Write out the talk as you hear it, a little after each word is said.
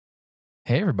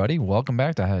Hey everybody, welcome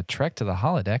back to Trek to the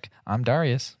Holodeck. I'm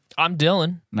Darius. I'm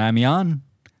Dylan. And I'm Jan.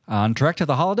 On Trek to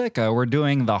the Holodeck, we're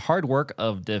doing the hard work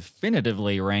of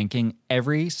definitively ranking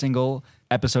every single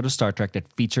episode of Star Trek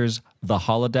that features the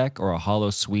holodeck or a holo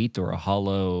suite or a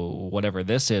holo whatever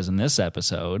this is in this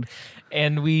episode.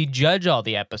 And we judge all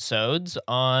the episodes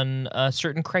on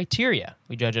certain criteria.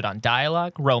 We judge it on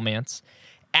dialogue, romance,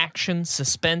 action,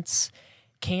 suspense,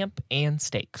 camp, and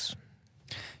stakes.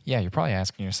 Yeah, you're probably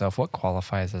asking yourself what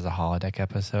qualifies as a holodeck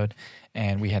episode,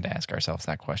 and we had to ask ourselves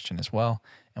that question as well.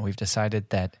 And we've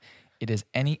decided that it is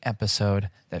any episode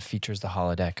that features the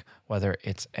holodeck, whether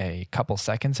it's a couple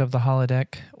seconds of the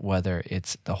holodeck, whether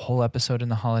it's the whole episode in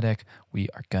the holodeck, we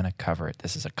are going to cover it.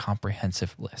 This is a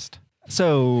comprehensive list.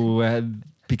 So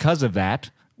because of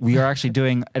that, we are actually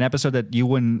doing an episode that you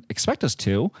wouldn't expect us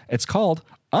to. It's called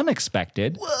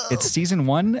Unexpected. Whoa. It's season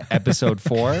 1, episode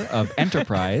 4 of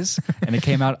Enterprise, and it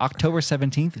came out October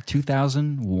 17th,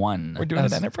 2001. We're doing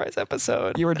an Enterprise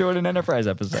episode. You were doing an Enterprise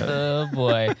episode. Oh,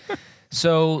 boy.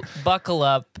 So buckle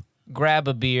up, grab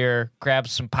a beer, grab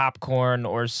some popcorn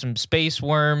or some space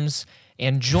worms,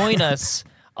 and join us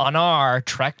on our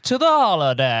Trek to the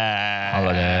Holodeck.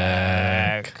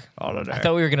 Holodeck. I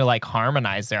thought we were going to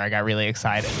harmonize there. I got really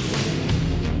excited.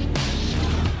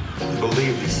 I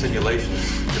believe these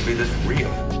simulations to be this real.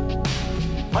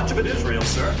 Much of it is real,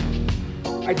 sir.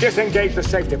 I disengage the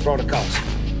safety protocols.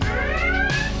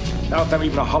 Not that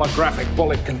even a holographic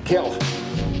bullet can kill.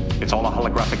 It's all a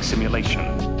holographic simulation.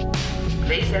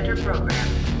 Please enter program.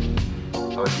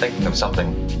 I was thinking of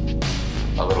something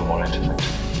a little more intimate.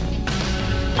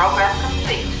 Program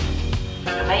complete.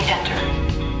 You may enter.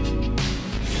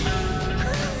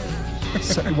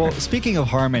 Speaking of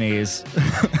harmonies,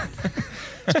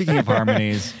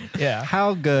 Yeah.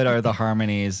 How good are the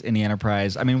harmonies in the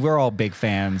Enterprise? I mean, we're all big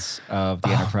fans of the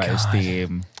Enterprise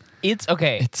theme. It's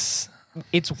okay. It's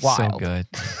wild. so good.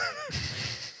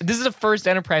 This is the first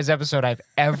Enterprise episode I've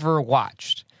ever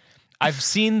watched. I've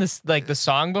seen this the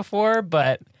song before,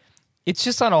 but it's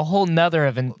just on a whole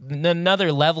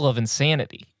another level of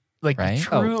insanity. Right?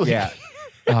 Truly. Oh, yeah.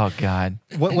 Oh God.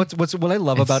 What I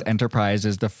love about Enterprise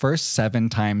is the first 7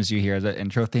 times you hear the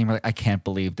intro theme, you're like, I can't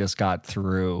believe this got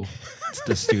through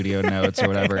the studio notes or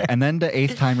whatever. And then the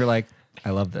 8th time, you're like, I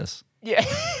love this. Yeah.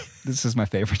 This is my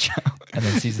favorite show. And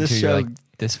then season This 2, you're show- like,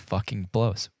 this fucking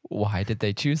blows. Why did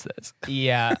they choose this?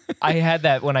 Yeah. I had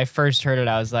that when I first heard it.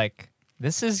 I was like,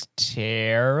 this is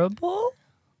terrible,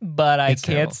 but I It's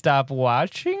can't terrible. stop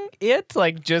watching it.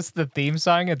 Just the theme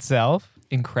song itself.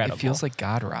 Incredible. It feels like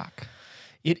God Rock.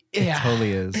 It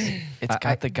Totally is. It's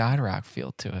got the God Rock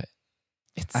feel to it.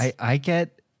 It's I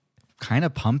get kind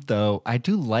of pumped, though. I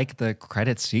do like the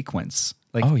credit sequence.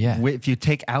 Oh, yeah. If you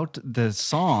take out the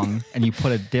song and you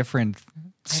put a different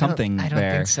something I don't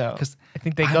there. think so. 'Cause I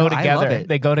think they I go don't know, I together. love it.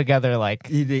 They go together like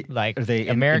Are they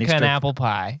America and apple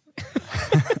pie.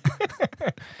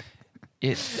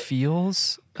 It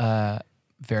feels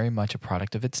very much a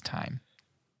product of its time.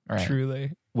 Right.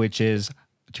 Truly. which is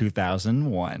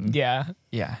 2001. Yeah.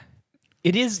 Yeah.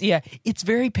 It is. Yeah. It's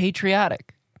very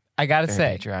patriotic. I gotta Very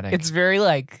say, patriotic. it's very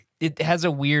it has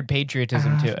a weird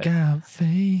patriotism to it. Got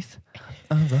faith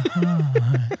of the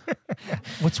heart.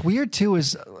 What's weird too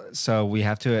is, so we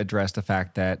have to address the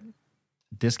fact that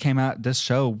this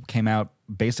show came out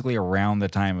basically around the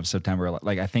time of September.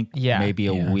 I think maybe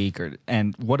a week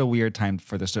and what a weird time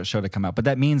for this show to come out. But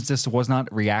that means this was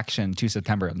not reaction to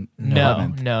September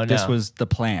 11th. No. This was the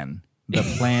plan. The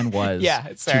plan was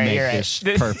to make you're this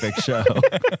right. perfect show.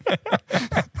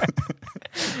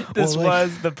 This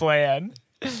was the plan.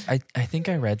 I think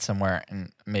I read somewhere,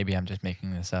 and maybe I'm just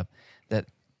making this up, that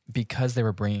because they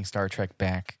were bringing Star Trek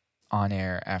back on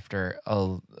air after a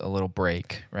little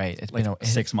break, right? It's been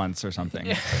 6 months or something.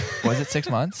 Was it 6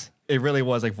 months? It really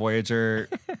was like Voyager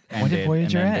ended. When did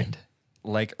Voyager and then end?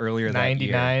 Earlier that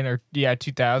year. 99 or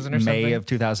 2000 or something. May of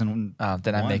 2000. Oh,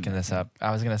 then I'm making this up.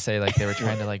 I was gonna say they were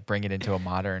trying to bring it into a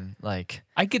modern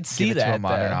I could see give it that to a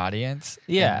modern though. audience.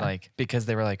 Yeah. And, because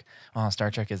they were like, oh, Star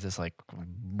Trek is this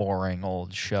boring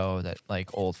old show that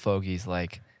old fogies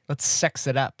like. Let's sex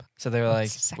it up. So they were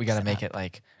Let's we got to sex make it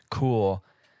it cool,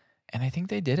 and I think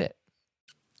they did it.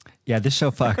 Yeah, this show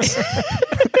fucks.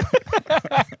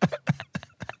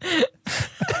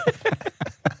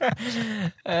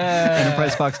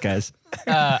 Enterprise Fox, guys.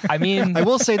 I mean, I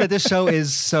will say that this show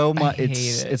is so much. hate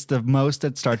It's it. it's the most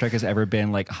that Star Trek has ever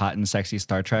been hot and sexy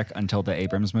Star Trek until the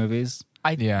Abrams movies.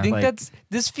 I Yeah. think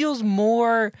this feels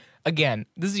more. Again,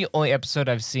 this is the only episode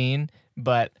I've seen,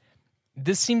 but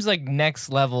this seems like next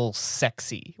level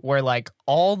sexy, where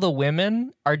all the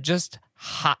women are just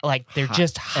hot, they're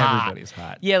just hot. Everybody's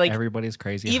hot. Yeah, everybody's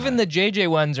crazy. Even hot. the JJ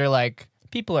ones are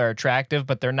people are attractive,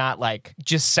 but they're not like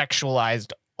just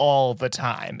sexualized all the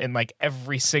time in like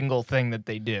every single thing that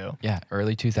they do. Yeah,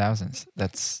 early 2000s.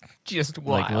 That's just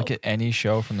wild. Like, look at any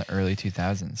show from the early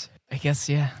 2000s. I guess,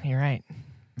 yeah, you're right.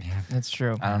 Yeah, that's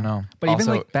true. I don't know. But also,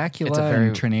 even like Bakula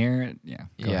and Trenier,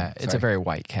 it's a very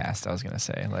white cast. I was gonna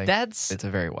say, like, it's a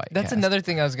very white. That's cast. another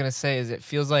thing I was gonna say is it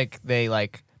feels like they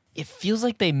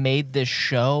made this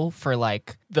show for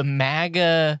like the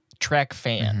MAGA Trek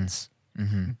fans,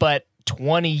 but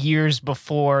 20 years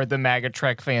before the MAGA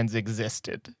Trek fans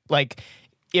existed. Like,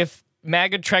 if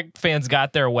MAGA Trek fans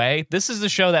got their way, this is the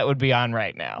show that would be on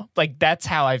right now. Like, that's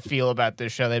how I feel about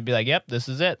this show. They'd be like, yep, this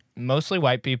is it. Mostly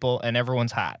white people, and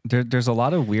everyone's hot. There's a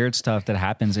lot of weird stuff that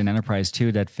happens in Enterprise,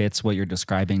 too, that fits what you're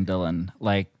describing, Dylan.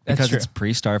 Like, because it's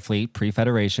pre-Starfleet,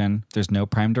 pre-Federation, there's no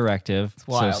Prime Directive,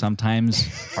 so sometimes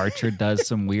Archer does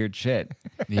some weird shit.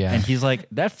 Yeah. And he's like,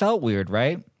 that felt weird,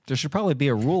 right? There should probably be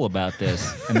a rule about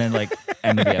this. And then, like,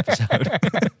 end of the episode.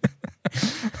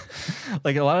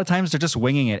 Like, a lot of times they're just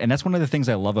winging it. And that's one of the things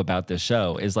I love about this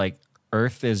show is, like,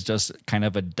 Earth is just kind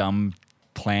of a dumb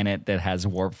planet that has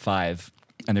Warp 5.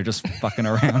 And they're just fucking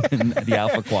around in the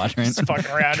Alpha Quadrant. Just fucking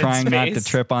around trying in not space. to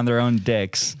trip on their own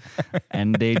dicks.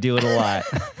 And they do it a lot.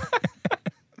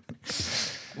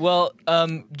 Well,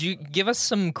 do you give us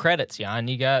some credits, Jan?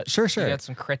 You got Sure. You got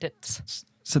some credits.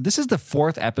 So this is the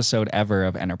 4th episode ever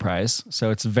of Enterprise. So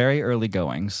it's very early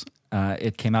goings.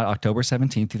 It came out October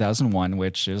 17, 2001,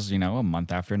 which is, a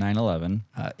month after 9/11.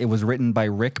 It was written by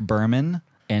Rick Berman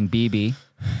and BB.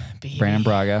 Brandon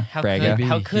Braga. How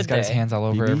could He's got his hands all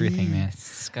over everything, man.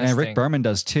 Disgusting. And Rick Berman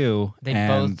does too. They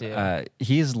and, both do.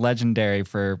 He's legendary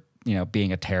for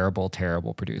being a terrible,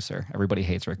 terrible producer. Everybody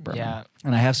hates Rick Berman. Yeah.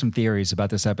 And I have some theories about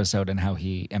this episode and how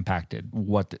he impacted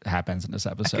what happens in this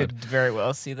episode. I could very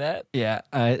well see that. Yeah.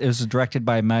 It was directed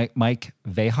by Mike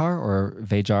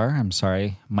Vejar. I'm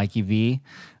sorry, Mikey V.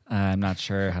 I'm not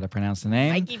sure how to pronounce the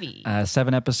name. Mikey V.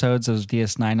 7 episodes of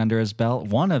DS9 under his belt.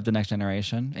 One of The Next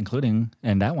Generation,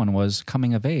 and that one was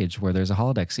Coming of Age, where there's a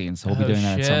holodeck scene. So we'll be doing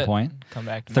that at some point. Come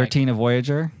back to 13 of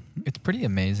Voyager. It's pretty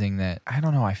amazing that, I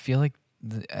don't know, I feel like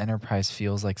the Enterprise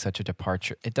feels like such a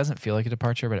departure. It doesn't feel like a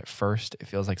departure, but at first it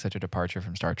feels like such a departure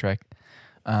from Star Trek.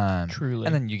 Truly.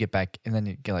 And then you get back, and then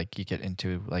you get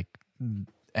into like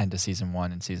end of season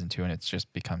 1 and season 2, and it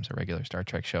just becomes a regular Star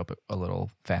Trek show, but a little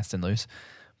fast and loose.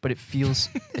 But it feels,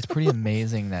 it's pretty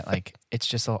amazing that like it's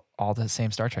just all the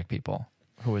same Star Trek people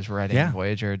who was writing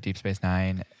Voyager, Deep Space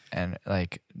Nine, and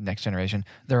like Next Generation.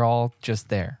 They're all just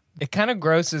there. It kind of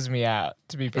grosses me out,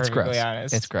 to be perfectly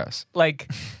honest. It's gross.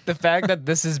 Like the fact that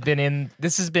this has been in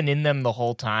them the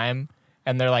whole time,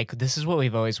 and they're like, this is what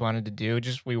we've always wanted to do,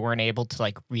 just we weren't able to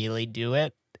like really do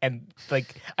it. And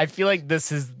like I feel like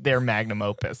this is their magnum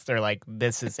opus. They're like,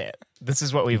 this is it. This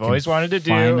is what we've always wanted to do.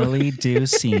 Finally do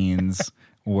scenes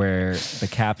where the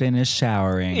captain is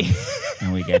showering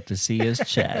and we get to see his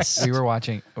chest.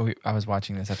 I was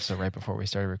watching this episode right before we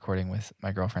started recording with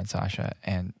my girlfriend Sasha,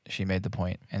 and she made the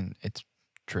point, and it's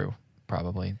true,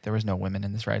 probably. There was no women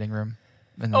in this writing room.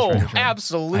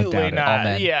 Absolutely not. All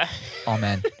men. Yeah. All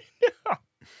men.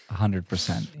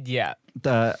 100%. Yeah.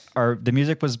 The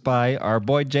music was by our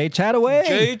boy Jay Chataway.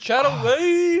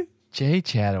 Jay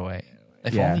Chataway.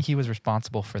 If Yeah. only he was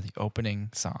responsible for the opening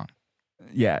song.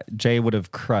 Yeah, Jay would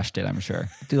have crushed it, I'm sure.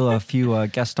 Do a few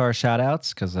guest star shout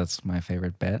outs because that's my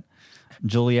favorite bit.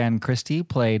 Julianne Christie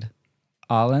played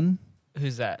Alan.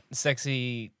 Who's that?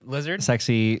 Sexy lizard?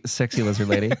 Sexy lizard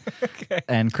lady. Okay.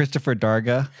 And Christopher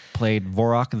Darga played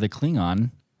Vorak the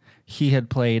Klingon. He had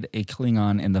played a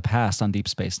Klingon in the past on Deep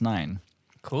Space Nine.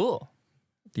 Cool.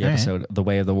 The episode The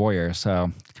Way of the Warrior.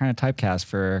 So kind of typecast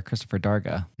for Christopher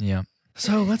Darga. Yeah.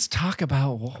 So let's talk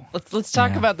about... Let's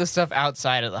talk about the stuff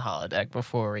outside of the holodeck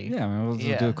before we... Yeah, we'll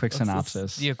do a quick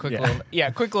synopsis. Let's do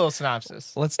a quick little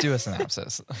synopsis. Let's do a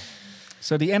synopsis.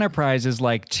 So the Enterprise is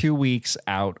like 2 weeks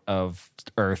out of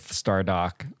Earth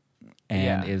Stardock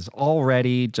and is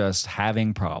already just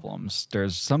having problems.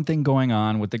 There's something going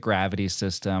on with the gravity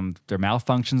system. There are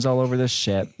malfunctions all over the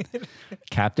ship.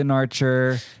 Captain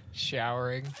Archer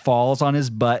showering falls on his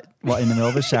butt while in the middle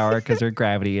of a shower because there are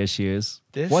gravity issues.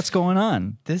 What's going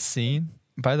on? This scene,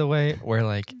 by the way, where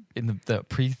like in the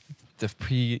pre,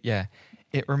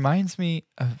 it reminds me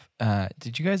of.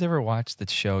 Did you guys ever watch the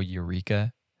show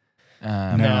Eureka?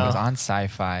 No. It was on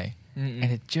Sci-Fi, and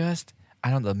it just, I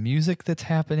don't know, the music that's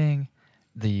happening,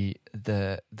 the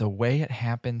way it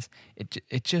happens,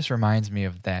 it just reminds me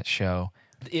of that show.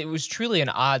 It was truly an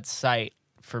odd sight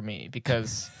for me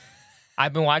because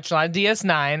I've been watching a lot of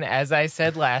DS9, as I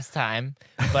said last time,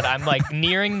 but I'm like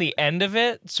nearing the end of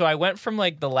it. So I went from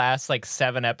like the last like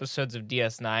 7 episodes of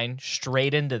DS9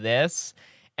 straight into this.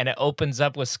 and it opens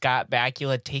up with Scott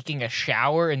Bakula taking a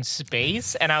shower in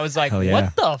space, and I was like, Hell yeah.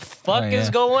 what the fuck is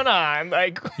going on?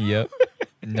 Like, Yep.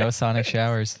 No sonic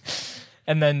showers.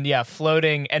 and then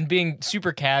floating and being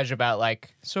super cash about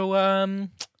like, so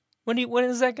when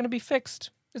is that going to be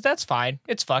fixed? That's fine.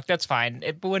 It's fucked. That's fine.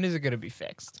 But when is it going to be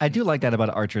fixed? I do like that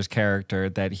about Archer's character,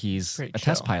 that he's Pretty a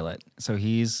test chill. pilot, so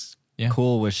he's Yeah.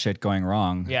 cool with shit going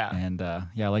wrong. Yeah. And I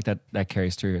like that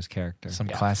carries through his character. Some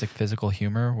classic physical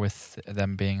humor with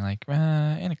them being like,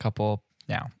 in a couple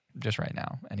now, just right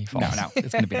now. And he falls. No,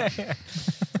 it's going to be nice.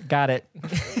 Got it.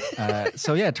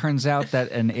 So it turns out that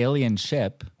an alien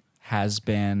ship has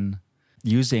been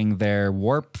using their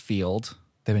warp field,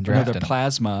 They've been their drafting.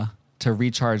 plasma, to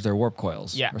recharge their warp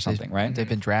coils Yeah. or something, right? They've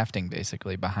been drafting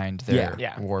basically behind their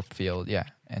Yeah. warp field. Yeah.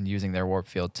 And using their warp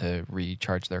field to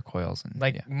recharge their coils. And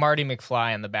Like Marty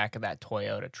McFly on the back of that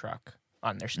Toyota truck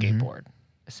on their skateboard,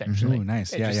 essentially. Ooh,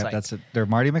 nice. It's Yeah, just yeah. like- That's it. They're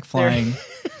Marty McFlying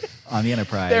on the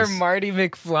Enterprise. They're Marty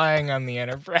McFlying on the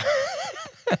Enterprise.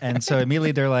 And so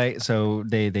immediately they're like, so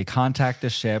they contact the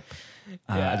ship.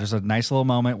 There's a nice little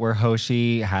moment where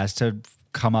Hoshi has to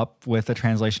come up with a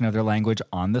translation of their language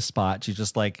on the spot. She's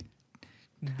just like,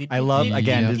 I love,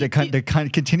 again, the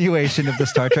continuation of the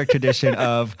Star Trek tradition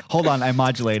of, hold on, I'm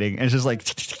modulating. And it's just like,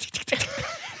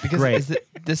 because great.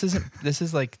 this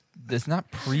is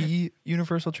not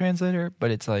pre-universal translator,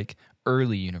 but it's like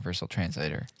early universal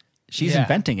translator. she's Yeah.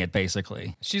 inventing it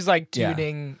basically. She's like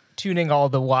tuning all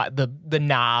the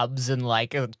knobs and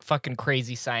like a fucking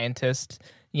crazy scientist,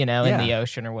 in the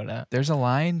ocean or whatnot. There's a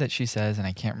line that she says, and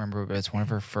I can't remember, but it's one of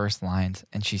her first lines,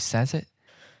 and she says it,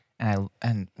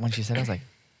 and when she said it, I was like,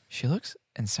 she looks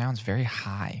and sounds very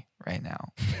high right now.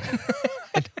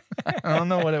 I don't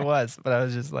know what it was, but I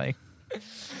was just like,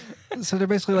 So they're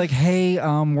basically like, hey,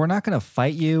 we're not going to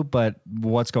fight you, but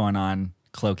what's going on,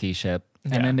 Clokey ship?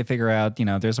 And then they figure out,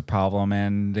 there's a problem,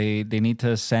 and they need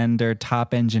to send their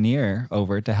top engineer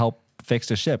over to help fix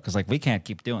the ship because, we can't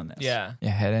keep doing this. Yeah. yeah,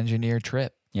 head engineer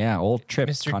Trip. Yeah, old Trip,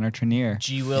 Mr. Connor Trenier.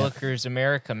 G. Willikers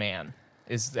America Man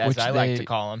is as Which I like to they-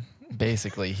 call him.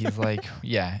 Basically, he's like,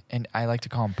 yeah, and I like to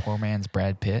call him poor man's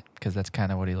Brad Pitt because that's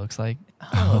kind of what he looks like.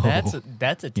 Oh,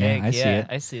 that's a take. I see it.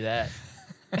 I see that.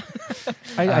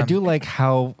 I do like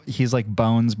how he's like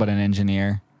Bones, but an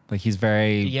engineer. Like he's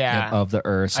very of the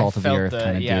earth, salt of the earth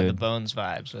kind of the dude. Bones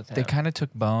vibes with him. They kind of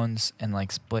took Bones and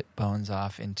split Bones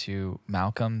off into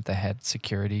Malcolm, the head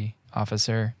security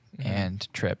officer, and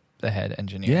Trip, the head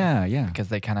engineer. Yeah. Because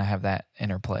they kind of have that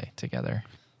interplay together.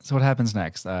 So what happens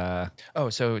next? So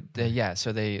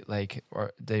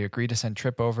they agree to send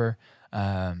Trip over,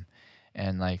 and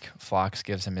Phlox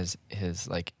gives him his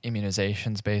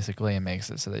immunizations basically, and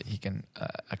makes it so that he can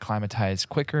acclimatize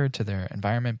quicker to their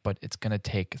environment. But it's gonna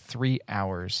take 3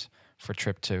 hours for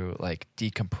Trip to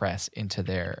decompress into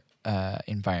their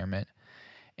environment,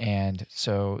 and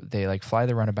so they fly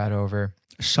the runabout over.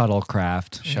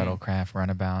 Shuttlecraft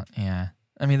runabout. Yeah.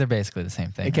 I mean, they're basically the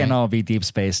same thing. It can't right? all be Deep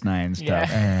Space Nine stuff.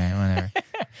 All right,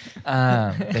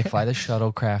 whatever. They fly the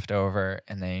shuttlecraft over,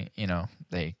 and they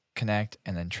connect,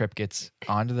 and then Trip gets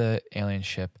onto the alien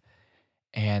ship,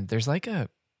 and there's a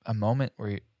moment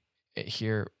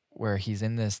where he's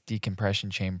in this decompression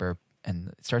chamber, and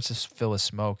it starts to fill with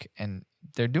smoke, and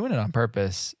they're doing it on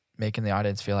purpose, making the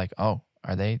audience feel like, oh,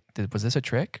 was this a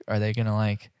trick? Are they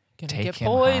gonna take get him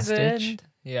poisoned. hostage?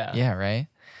 Yeah. Yeah, right.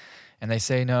 And they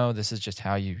say, no, this is just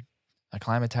how you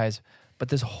acclimatize. But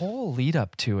this whole lead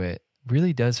up to it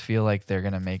really does feel like they're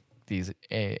going to make these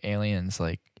aliens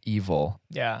evil.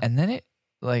 Yeah. And then it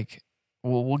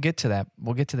we'll get to that.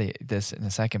 We'll get to this in a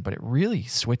second, but it really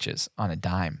switches on a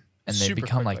dime and they Super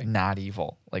become quickly. not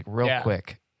evil, real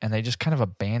quick. And they just kind of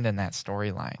abandon that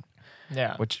storyline,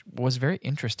 Yeah. which was very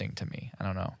interesting to me. I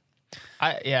don't know.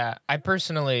 I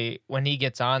personally, when he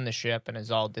gets on the ship and is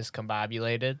all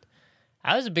discombobulated,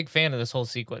 I was a big fan of this whole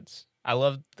sequence. I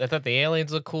thought the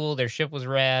aliens looked cool. Their ship was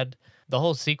rad. The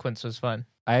whole sequence was fun.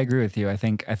 I agree with you. I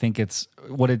think it's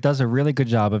what it does a really good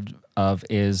job of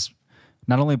is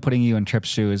not only putting you in Trip's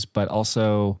shoes, but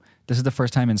also this is the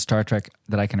first time in Star Trek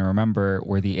that I can remember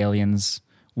where the aliens,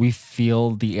 we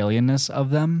feel the alienness of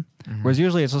them. Mm-hmm. Whereas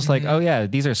usually it's just oh yeah,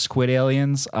 these are squid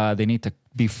aliens. They need to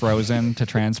be frozen to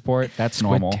transport. That's Squid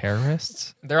normal.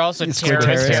 terrorists? They're also Squid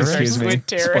terrorists. terrorists, excuse me. Squid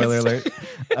terrorists. Spoiler alert.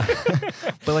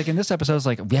 But in this episode,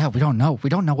 it's yeah, we don't know. We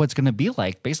don't know what's going to be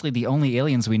like. Basically, the only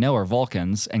aliens we know are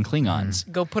Vulcans and Klingons.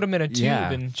 Go put them in a tube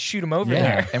and shoot them over Yeah.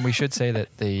 there. And we should say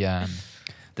that the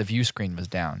view screen was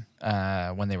down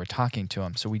when they were talking to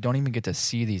him, so we don't even get to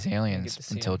see these aliens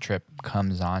see until them. Trip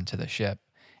comes onto the ship,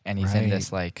 and he's in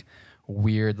this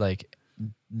weird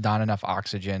not enough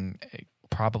oxygen,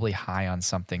 probably high on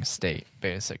something state,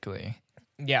 basically.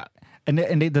 Yeah. And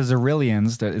the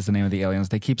Xyrillians, that is the name of the aliens,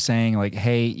 they keep saying, like,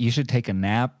 hey, you should take a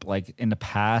nap, like, in the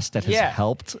past that has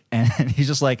helped. And he's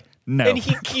just like, no. And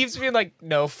he keeps being like,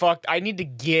 no, fuck, I need to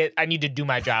do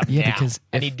my job now. Because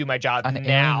I need to do my job an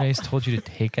now. alien race told you to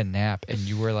take a nap and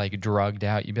you were, like, drugged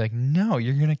out, you'd be like, no,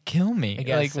 you're going to kill me. I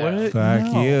guess like, so. what?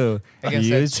 Fuck No. you. I guess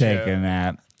You that's take true. a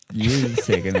nap. You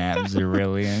take a nap,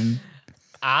 Xyrillian.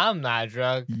 I'm not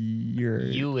drunk. You're...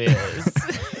 You is.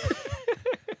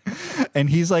 And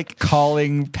he's like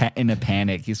calling in a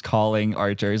panic. He's calling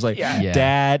Archer. He's like, Yeah.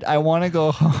 Dad, I want to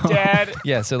go home. Dad.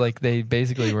 Yeah, so like they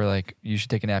basically were like, you should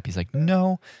take a nap. He's like,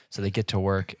 no. So they get to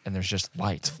work and there's just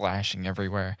lights flashing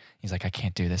everywhere. He's like, I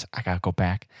can't do this. I got to go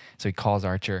back. So he calls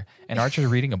Archer and Archer's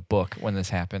reading a book when this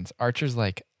happens. Archer's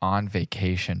like on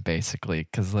vacation basically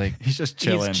because like He's just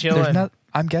chilling. He's chilling. there's not,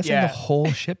 I'm guessing Yeah. the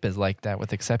whole ship is like that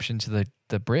with exception to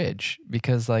the bridge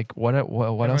because like what else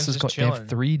Everyone's is just going? They have chilling.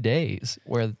 3 days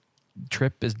where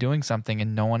Trip is doing something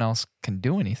and no one else can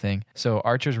do anything. So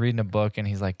Archer's reading a book and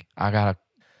he's like, Captain,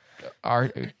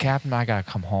 I gotta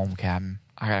come home, Captain.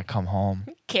 I gotta come home.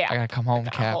 Cap. I gotta come home,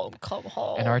 Cap. Come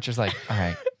home. And Archer's like, all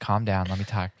right, calm down. Let me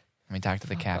talk to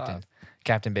the captain.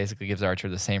 Captain basically gives Archer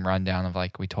the same rundown of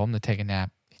like, we told him to take a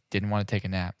nap. He didn't want to take a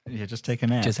nap. Yeah, just take a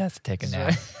nap. Just has to take a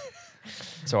nap.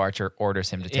 So Archer orders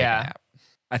him to take a nap.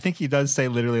 I think he does say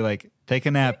literally like, take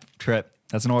a nap, Trip.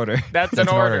 That's an order. That's That's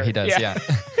an order. He does, yeah.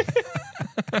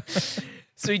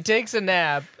 So he takes a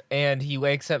nap and he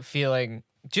wakes up feeling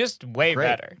just way Great.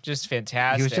 better, just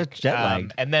fantastic. He was just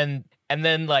jet-lagged. And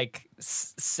then like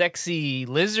sexy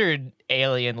lizard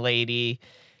alien lady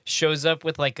shows up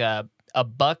with like a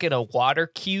bucket of water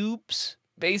cubes,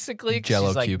 basically. 'Cause Jello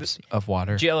she's like, cubes of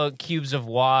water. Jello cubes of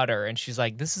water, and she's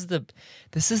like, "This is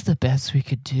the best we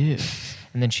could do."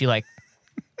 And then she like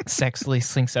sexily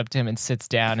slinks up to him and sits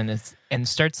down and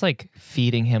starts like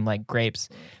feeding him like grapes.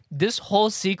 This whole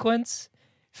sequence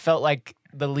felt like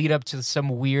the lead up to some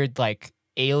weird like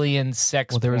alien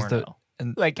sex Well, there was porno.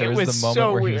 and Like, there it was was the moment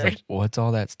so where he was weird. like, "What's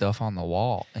all that stuff on the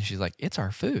wall?" And she's like, "It's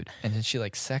our food." And then she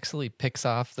like sexily picks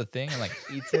off the thing and like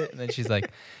eats it. And then she's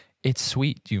like, "It's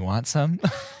sweet. Do you want some?"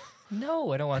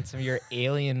 No, I don't want some of your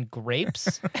alien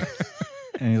grapes.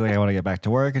 And he's like, I want to get back to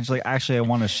work. And she's like, actually, I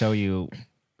want to show you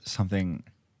something.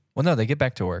 Well, no, they get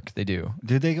back to work. They do.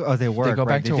 Did they? Oh, they work. They go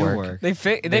back right? to do work. They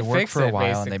They work fix for a it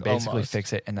while and they basically almost.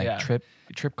 fix it. And like Yeah.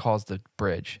 Trip calls the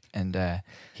bridge and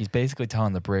he's basically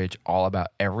telling the bridge all about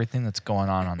everything that's going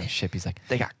on the ship. He's like,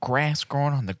 they got grass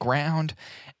growing on the ground.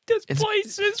 This It's-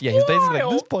 place is Yeah, he's basically like,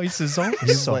 wild. this place is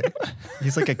He's awesome.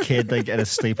 he's like a kid like at a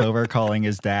sleepover calling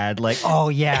his dad like, oh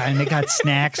yeah, and they got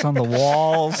snacks on the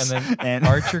walls. And then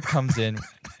Archer comes in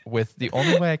with the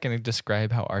only way I can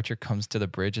describe how Archer comes to the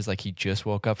bridge is like he just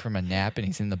woke up from a nap and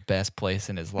he's in the best place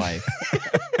in his life.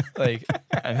 Like,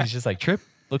 and he's just like, Trip,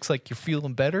 looks like you're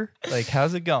feeling better. Like,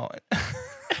 how's it going?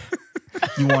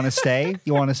 You want to stay?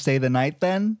 You want to stay the night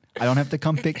then? I don't have to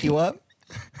come pick you up.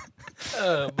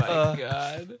 Oh my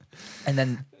god. And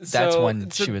then that's So- when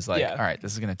so- she was like, yeah. all right,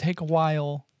 this is going to take a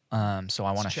while. So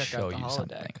I want to check out show the you holodeck.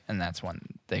 something. And that's when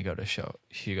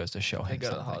she goes to show They him go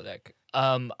to the something.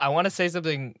 holodeck. I want to say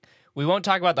something. We won't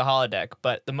talk about the holodeck,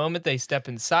 but the moment they step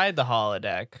inside the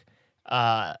holodeck,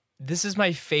 this is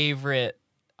my favorite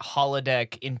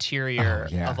holodeck interior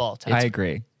of all time. I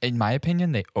agree. In my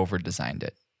opinion, they over-designed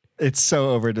it. It's so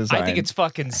over designed. I think it's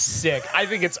fucking sick. I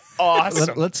think it's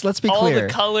awesome. Let's be all clear.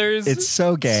 the colors. It's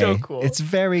so gay. So cool. It's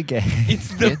very gay. It's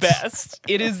the It's- best.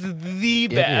 It is the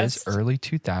It best. is early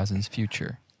 2000s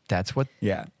future. That's what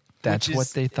yeah. That's Which what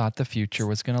is- they thought the future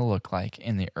was going to look like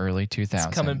in the early 2000s.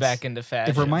 It's coming back into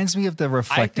fashion. It reminds me of the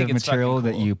reflective it's material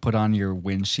fucking that cool. you put on your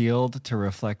windshield to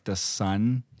reflect the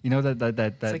sun. You know that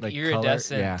It's like like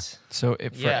iridescent. color. Yeah. So for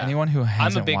Yeah. anyone who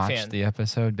hasn't big watched fan. the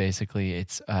episode, basically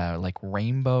it's like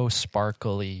rainbow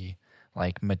sparkly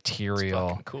like material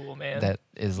Fucking cool, man. that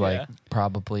is like Yeah.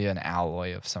 probably an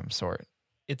alloy of some sort.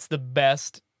 It's the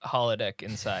best holodeck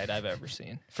inside I've ever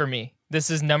seen. For me, this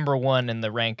is number one in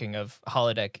the ranking of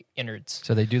holodeck innards.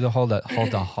 So they do the whole the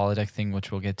holodeck thing,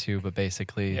 which we'll get to, but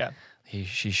basically Yeah.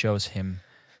 she shows him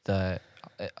the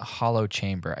hollow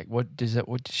chamber. What does it?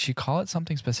 What did she call it?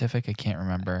 Something specific? I can't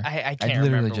remember. I can't literally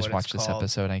remember just what watched it's this called.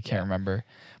 episode. I can't Yeah. remember,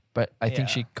 but I think Yeah.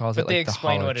 she calls But it they like the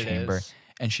explain hollow what it chamber, is.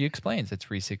 and she explains it's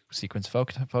sequence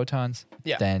photons.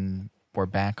 Yeah. Then we're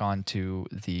back onto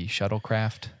the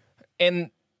shuttlecraft.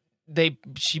 And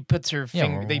she puts her Yeah,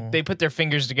 finger. well- They put their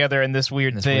fingers together in this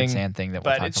weird This thing. weird sand thing that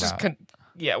we'll but talk it's just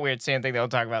about. weird sand thing that we'll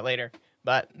talk about later.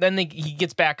 But then he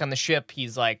gets back on the ship.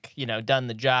 He's like, done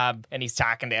the job, and he's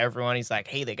talking to everyone. He's like,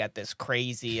 "Hey, they got this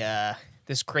crazy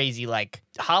like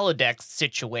holodeck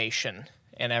situation,"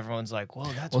 and everyone's like,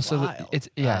 "Whoa, that's so wild." it's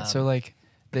so like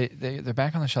they're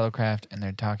back on the shuttlecraft and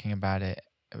they're talking about it.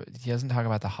 He doesn't talk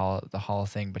about the holo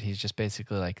thing, but he's just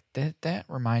basically like that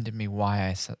reminded me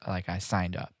why I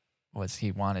signed up, was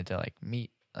he wanted to like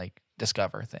meet, like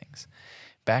discover things.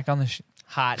 Back on the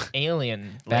hot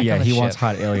alien. He wants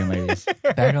hot alien ladies.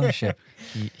 Back on the ship,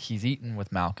 he's eating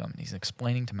with Malcolm. He's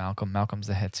explaining to Malcolm. Malcolm's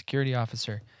the head security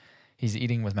officer. He's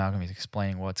eating with Malcolm. He's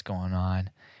explaining what's going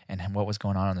on and what was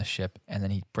going on the ship. And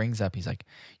then he brings up, he's like,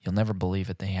 you'll never believe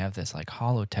it. They have this like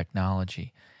holo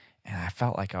technology. And I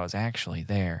felt like I was actually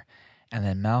there. And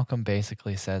then Malcolm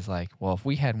basically says like, well, if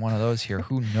we had one of those here,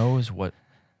 who knows what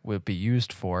would be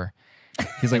used for.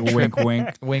 He's like, wink,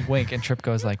 wink. Wink, wink. And Trip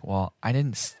goes like, well, I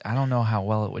don't know how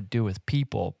well it would do with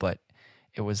people, but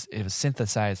it was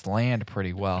synthesized land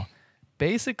pretty well.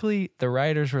 Basically, the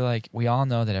writers were like, we all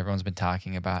know that everyone's been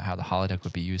talking about how the holodeck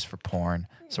would be used for porn,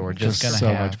 so we're just going to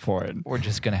have much porn. We're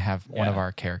just going to have one of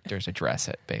our characters address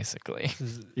it, basically.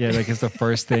 Yeah, like it's the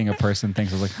first thing a person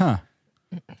thinks is like, huh,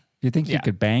 you think you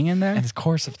could bang in there? And of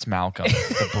course, it's Malcolm,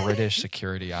 the British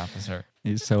security officer.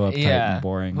 He's so uptight and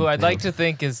boring. Who I'd like to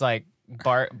think is like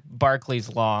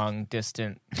Barclay's long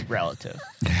distant relative.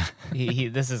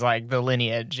 This is like the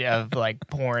lineage of like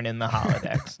porn in the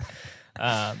holodecks.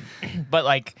 But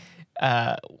like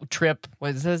Trip,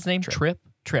 what is his name? Trip.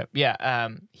 Yeah.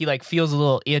 He like feels a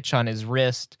little itch on his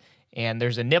wrist, and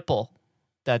there's a nipple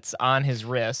that's on his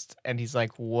wrist, and he's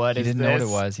like, "What is this?" He didn't know what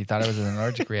it was. He thought it was an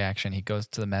allergic reaction. He goes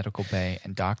to the medical bay,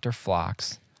 and Dr.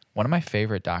 Phlox, one of my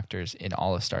favorite doctors in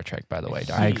all of Star Trek, by the way.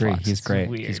 Dr. I agree. Phlox. He's great.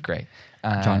 He's great.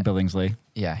 John Billingsley.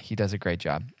 Yeah, he does a great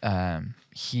job.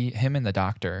 Him and the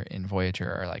Doctor in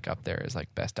Voyager are like up there as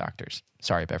like best doctors.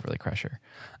 Sorry, Beverly Crusher.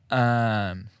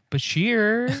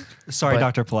 Bashir. Sorry,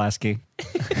 Dr. Pulaski.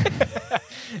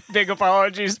 Big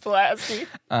apologies, Pulaski.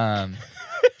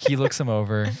 He looks him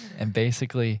over, and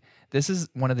basically, this is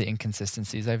one of the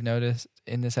inconsistencies I've noticed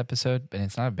in this episode, but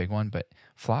it's not a big one. But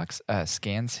Phlox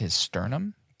scans his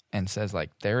sternum and says,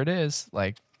 like, there it is.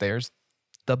 Like, there's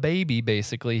the baby,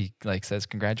 basically. He like says,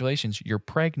 congratulations, you're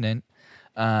pregnant.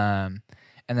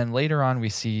 And then later on, we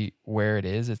see where it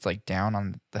is. It's like down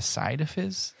on the side of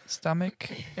his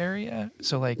stomach area.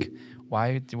 So like,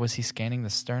 why was he scanning the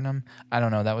sternum? I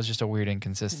don't know. That was just a weird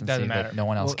inconsistency that no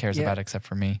one else cares about except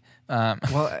for me.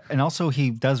 Well, and also he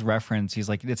does reference, he's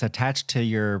like, it's attached to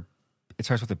your, it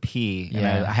starts with a P. And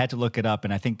I had to look it up,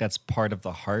 and I think that's part of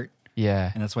the heart.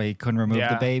 Yeah. And that's why he couldn't remove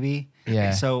the baby.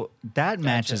 Yeah. So that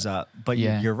matches up. But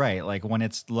you're right. Like when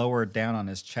it's lower down on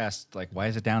his chest, like why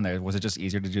is it down there? Was it just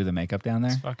easier to do the makeup down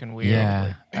there? It's fucking weird.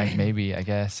 Yeah. I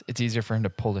guess. It's easier for him to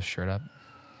pull the shirt up.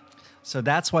 So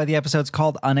that's why the episode's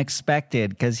called Unexpected,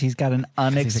 because he's got an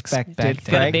unexpected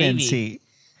pregnancy.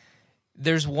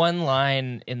 There's one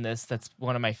line in this that's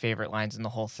one of my favorite lines in the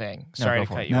whole thing. Sorry to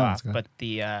cut you off, but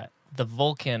the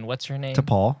Vulcan, what's her name?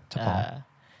 T'Pol.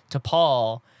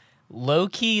 T'Pol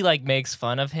low-key like makes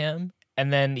fun of him,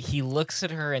 and then he looks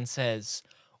at her and says,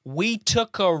 "We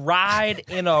took a ride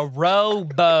in a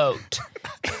rowboat."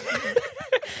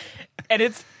 And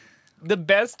it's the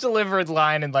best delivered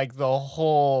line in like the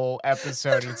whole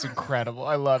episode. It's incredible.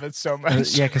 I love it so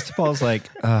much. Yeah, because T'Pol's like,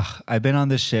 I've been on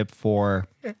this ship for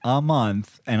a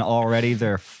month, and already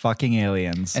they're fucking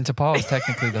aliens. And T'Pol is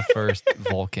technically the first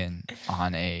Vulcan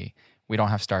on we don't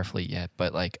have Starfleet yet,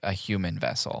 but like a human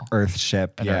vessel. Earth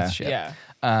ship. Earth ship.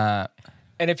 Yeah.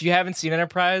 And if you haven't seen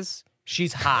Enterprise,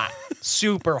 she's hot.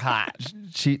 Super hot.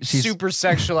 She's super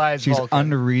sexualized. She's Vulcan.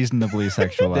 Unreasonably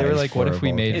sexualized. They were like, what if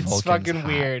we made It's Vulcans fucking hot?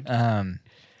 weird.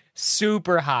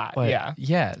 Super hot. Yeah.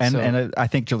 Yeah. And I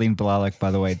think Jolene Bilalek,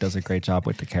 by the way, does a great job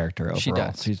with the character overall. She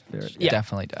does. She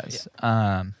definitely does.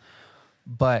 Yeah.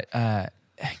 But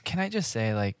can I just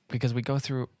say, like, because we go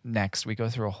through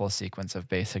a whole sequence of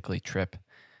basically Trip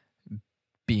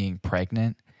being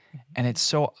pregnant, and it's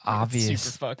so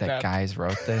obvious that guys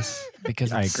wrote this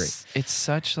because I agree. It's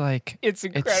such like it's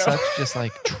incredible. It's such just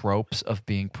like tropes of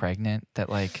being pregnant that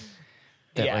like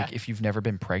if you've never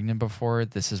been pregnant before,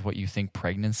 this is what you think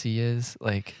pregnancy is.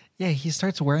 Like, yeah, he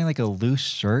starts wearing like a loose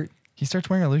shirt. He starts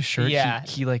wearing a loose shirt. Yeah.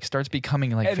 He like starts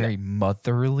becoming like very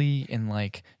motherly and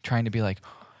like trying to be like.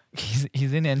 He's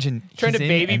in trying to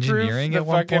baby-proof engineering the at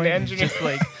one fucking point. engineer. Just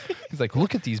like he's like,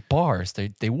 look at these bars.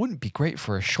 They wouldn't be great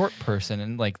for a short person.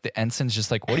 And like the ensign's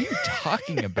just like, what are you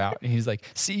talking about? And he's like,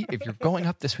 see, if you're going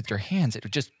up this with your hands, it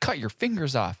would just cut your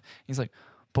fingers off. He's like,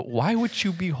 but why would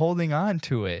you be holding on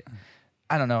to it?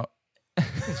 I don't know.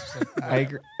 I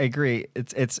agree.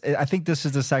 I think this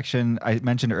is the section I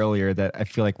mentioned earlier that I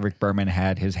feel like Rick Berman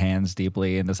had his hands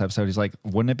deeply in this episode. He's like,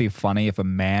 wouldn't it be funny if a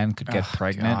man could get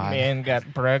pregnant? God. Man got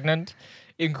pregnant.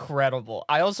 Incredible.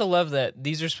 I also love that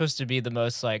these are supposed to be the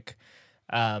most like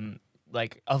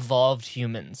like evolved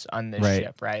humans on this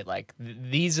ship, right? Like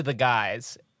these are the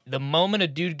guys. The moment a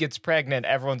dude gets pregnant,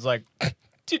 everyone's like,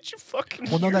 "Did you fucking?"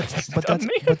 Well, no,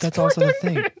 that's also the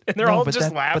thing, and they're all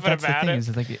just laughing but that's about the thing it.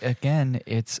 Is like again,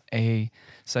 it's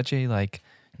such a like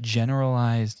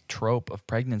generalized trope of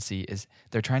pregnancy. Is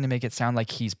they're trying to make it sound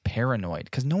like he's paranoid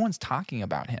because no one's talking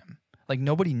about him. Like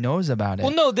nobody knows about it.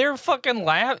 Well, no, they're fucking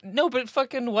No, but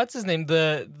fucking what's his name?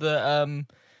 The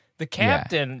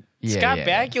captain. Scott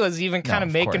Bakula's even kind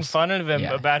of making fun of him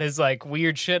about his like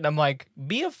weird shit. And I'm like,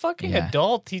 be a fucking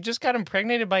adult. He just got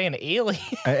impregnated by an alien.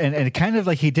 and kind of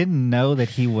like he didn't know that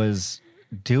he was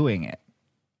doing it,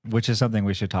 which is something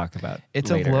we should talk about. It's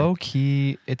later. a low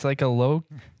key. It's like a low.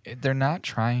 They're not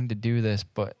trying to do this,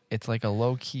 but it's like a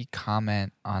low key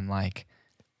comment on like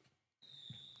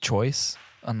choice,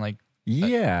 on like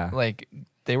like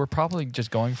they were probably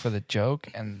just going for the joke,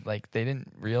 and like they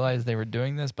didn't realize they were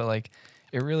doing this, but like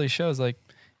it really shows like,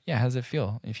 yeah, how does it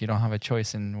feel if you don't have a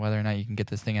choice in whether or not you can get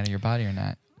this thing out of your body or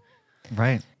not?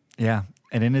 Right. Yeah.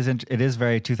 And it is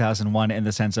very 2001 in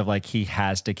the sense of like he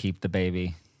has to keep the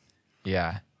baby.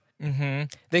 Yeah. Mm-hmm.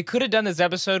 They could have done this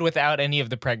episode without any of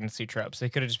the pregnancy tropes. They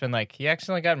could have just been like, he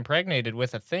accidentally got impregnated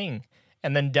with a thing,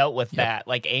 and then dealt with that,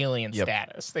 like alien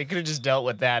status. They could have just dealt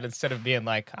with that instead of being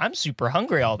like, I'm super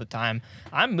hungry all the time.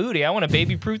 I'm moody. I want to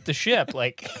baby-proof the ship.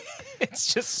 Like,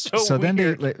 it's just so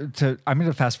weird. Then I'm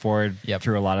going to fast forward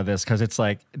through a lot of this because it's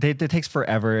like, it takes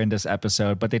forever in this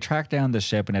episode, but they track down the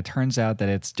ship, and it turns out that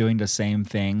it's doing the same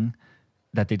thing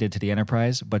that they did to the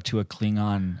Enterprise, but to a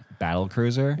Klingon battle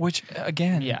cruiser. Which,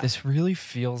 again, this really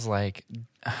feels like,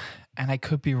 and I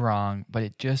could be wrong, but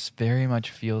it just very much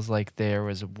feels like there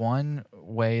was one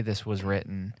way this was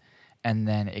written, and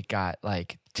then it got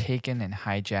like taken and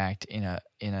hijacked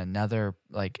in another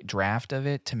like draft of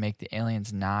it to make the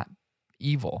aliens not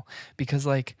evil. Because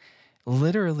like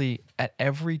literally at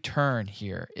every turn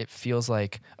here, it feels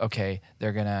like, okay,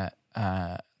 they're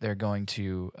going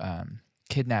to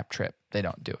kidnap Trip. They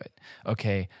don't do it.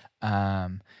 Okay,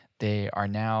 they are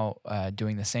now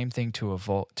doing the same thing to a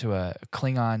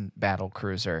Klingon battle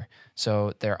cruiser.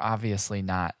 So they're obviously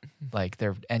not, like,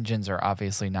 their engines are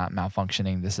obviously not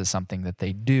malfunctioning. This is something that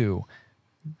they do.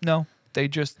 No, they're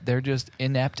just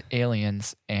inept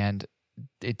aliens, and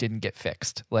it didn't get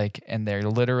fixed. Like, and they're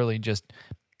literally just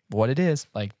what it is.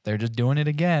 Like, they're just doing it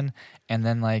again, and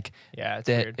then like it's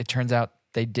weird. It turns out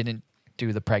they didn't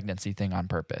do the pregnancy thing on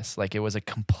purpose. Like, it was a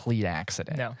complete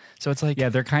accident. No. So it's like,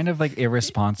 they're kind of like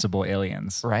irresponsible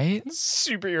aliens, right?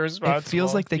 Super irresponsible. It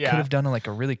feels like they could have done like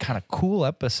a really kind of cool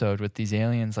episode with these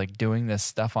aliens like doing this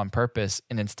stuff on purpose,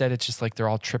 and instead it's just like they're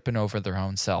all tripping over their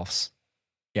own selves.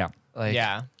 Yeah. Like,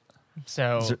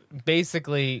 So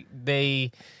basically, they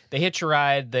hitch a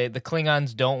ride. The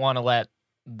Klingons don't want to let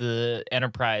the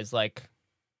Enterprise like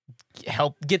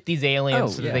help get these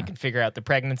aliens so that they can figure out the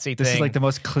pregnancy thing. This is like the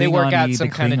most Klingon-y they work out some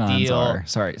kind of deal. Are.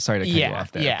 Sorry to cut you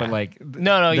off there. But like,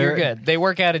 no, you're good. They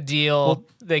work out a deal. Well,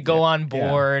 they go on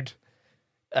board.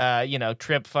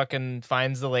 Trip fucking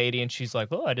finds the lady, and she's like,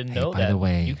 "Oh, I didn't know by that the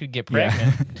way, you could get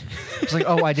pregnant." It's like,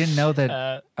 "Oh, I didn't know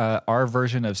that our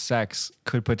version of sex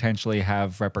could potentially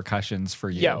have repercussions for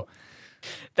you." Yo,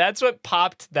 that's what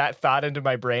popped that thought into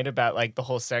my brain about like the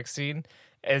whole sex scene.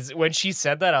 Is when she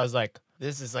said that, I was like,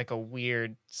 "This is like a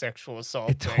weird sexual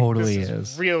assault." It thing. Totally this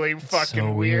is really fucking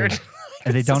so weird.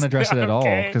 And they don't address it at all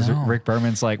because No. Rick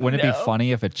Berman's like, "Wouldn't it be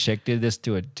funny if a chick did this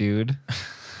to a dude?"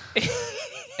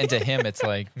 And to him, it's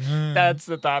like, That's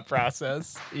the thought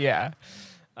process. Yeah.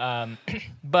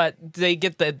 But they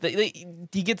get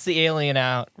he gets the alien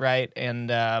out, right?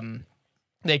 And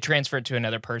they transfer it to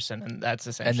another person, and that's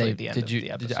essentially the end of the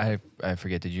episode. I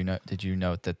forget. Did you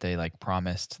note that they like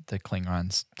promised the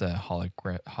Klingons the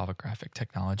holographic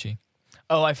technology?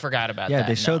 Oh, I forgot about that. Yeah,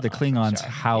 they showed the Klingons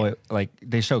sorry. how it like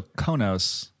they show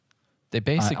Kronos They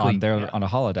basically on a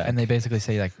holodeck, and they basically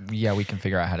say like, yeah, we can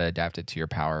figure out how to adapt it to your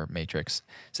power matrix.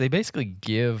 So they basically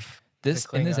give this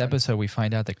in this episode. We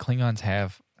find out that Klingons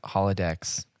have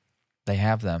holodecks. They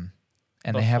have them,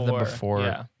 and they have them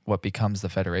before what becomes the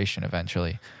Federation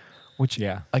eventually. Which,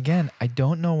 again, I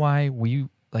don't know why we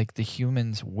like the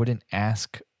humans wouldn't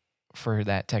ask for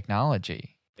that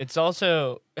technology. It's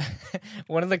also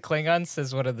one of the Klingons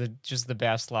says one of the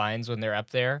best lines when they're up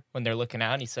there when they're looking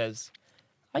out, and he says,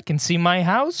 "I can see my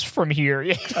house from here."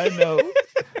 I know.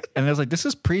 And I was like, this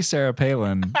is pre-Sarah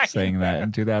Palin saying that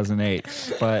in 2008.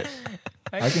 But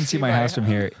I can see my house from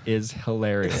here is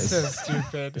hilarious. It's so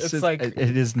stupid. It's just, like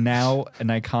it is now an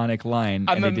iconic line,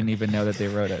 and they didn't even know that they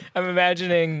wrote it. I'm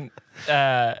imagining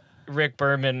Rick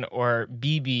Berman or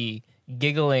BB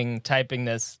giggling, typing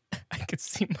this. I could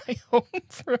see my home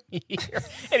from here.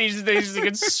 And he's just like,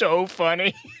 it's so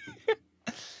funny.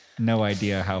 No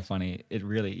idea how funny it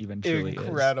really even truly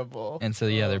Incredible. And so,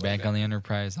 they're back on the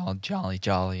Enterprise, all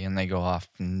jolly, and they go off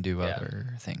and do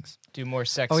other things. Do more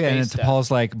sex. Oh, yeah, and stuff.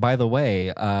 Paul's like, by the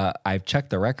way, I've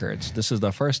checked the records. This is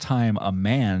the first time a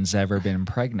man's ever been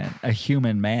pregnant. A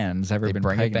human man's ever been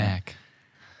pregnant. Bring it back.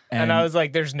 And I was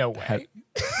like, there's no way.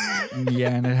 Yeah,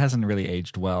 and it hasn't really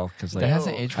aged well. Because It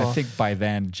hasn't aged well. I think by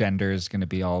then, gender is going to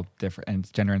be all different,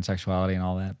 and gender and sexuality and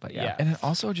all that. But yeah. And it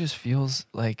also just feels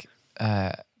like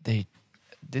they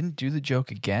didn't do the joke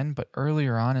again, but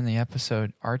earlier on in the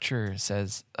episode, Archer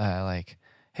says,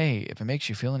 hey, if it makes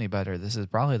you feel any better, this is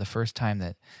probably the first time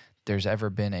that there's ever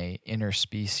been a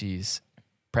interspecies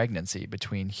pregnancy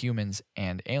between humans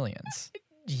and aliens.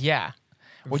 Yeah.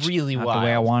 Which, really not wild. the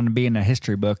way I want to be in the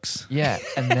history books. Yeah,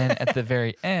 and then at the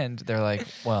very end, they're like,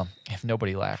 well, if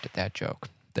nobody laughed at that joke,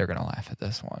 they're going to laugh at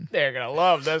this one. They're going to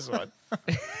love this one.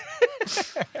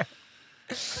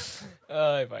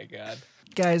 Oh, my God.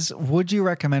 Guys, would you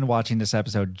recommend watching this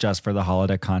episode just for the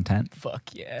holodeck content?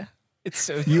 Fuck yeah. It's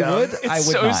so You dumb. would? It's I would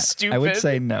so not. stupid. I would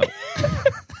say no.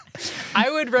 I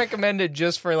would recommend it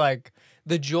just for like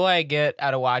the joy I get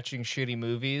out of watching shitty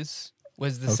movies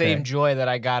was the same joy that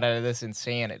I got out of this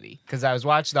insanity. Because I was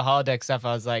watching the holodeck stuff,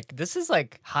 I was like, this is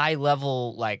like high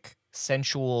level, like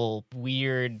sensual,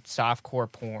 weird, softcore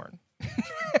porn.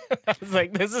 I was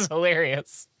like, this is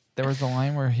hilarious. There was the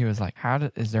line where he was like,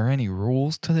 is there any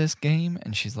rules to this game?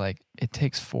 And she's like, it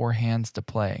takes 4 hands to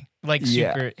play. Like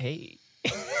super, hey.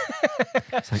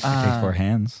 It's like, it takes 4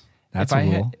 hands. That's a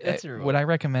rule. That's a rule. Would I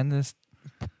recommend this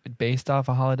based off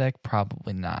a holodeck?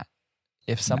 Probably not.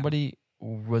 If somebody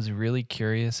was really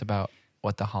curious about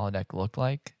what the holodeck looked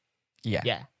like,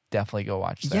 definitely go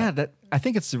watch that. Yeah, I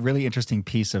think it's a really interesting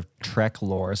piece of Trek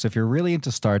lore. So if you're really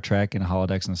into Star Trek and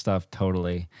holodecks and stuff,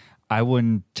 totally. I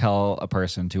wouldn't tell a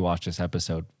person to watch this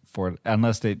episode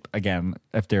unless they, again,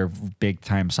 if they're big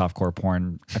time softcore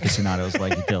porn aficionados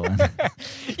like Dylan.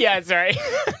 Yeah, sorry.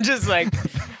 Just like,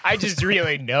 I just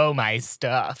really know my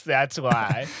stuff. That's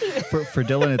why. For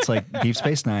Dylan, it's like Deep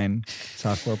Space Nine,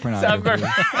 softcore pornography,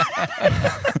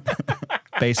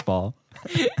 baseball.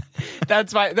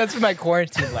 That's my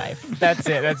quarantine life. That's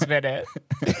it. That's been it.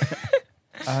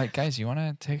 Guys, you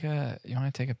want to take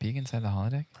a peek inside the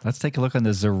holodeck? Let's take a look on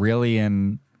the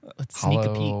Zerillian Let's sneak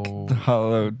a peek.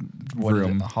 hollow What is it?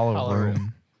 room. The hollow Hollow room.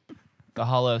 room. The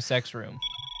hollow sex room.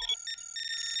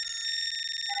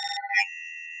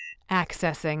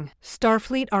 Accessing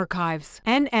Starfleet Archives.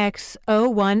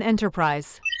 NX-01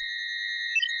 Enterprise.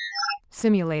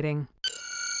 Simulating.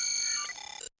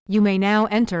 You may now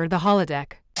enter the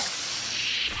holodeck.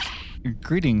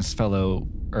 Greetings, fellow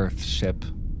Earth ship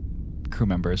crew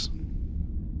members.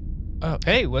 Oh,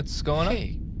 Hey, what's going on?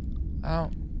 hey. I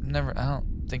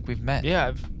don't think we've met. Yeah,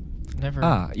 I've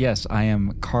never. Yes, I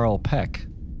am Carl Peck.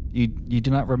 You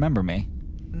do not remember me.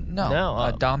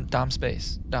 No. Dom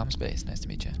Space. Dom Space. Nice to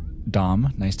meet you.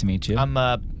 Dom, nice to meet you. I'm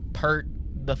Pert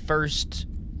the First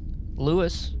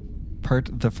Lewis. Pert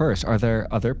the First. Are there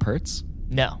other Perts?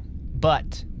 No,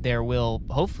 but there will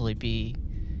hopefully be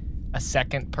a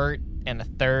second Pert and a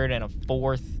third and a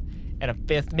fourth and a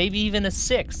fifth, maybe even a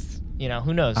sixth. You know,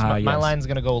 who knows? My yes. line's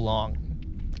gonna go long.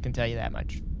 I can tell you that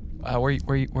much. Where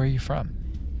are you from,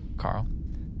 Carl?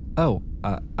 Oh,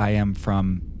 I am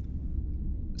from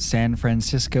San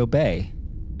Francisco Bay.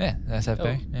 Yeah,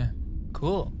 SFA. Yeah.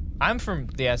 Cool. I'm from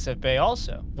the SF Bay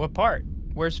also. What part?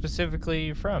 Where specifically are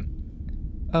you from?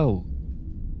 Oh,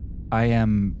 I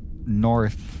am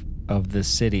north of the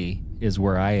city is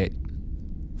where I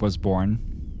was born.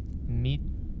 Me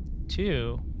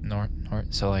too. North.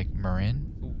 So like Marin.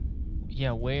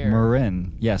 Yeah, where?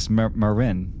 Marin. Yes,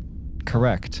 Marin.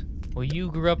 Correct. Well, you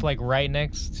grew up like right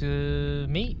next to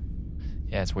me.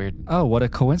 Yeah, it's weird. Oh, what a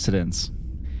coincidence.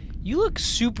 You look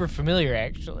super familiar,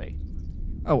 actually.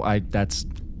 Oh, that's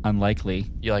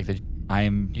unlikely. You like the?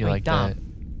 You Wait, like Dom. the?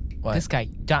 What? This guy,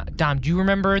 Dom. Do you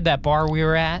remember that bar we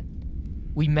were at?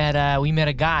 We met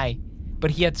a guy,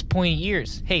 but he had pointy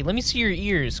ears. Hey, let me see your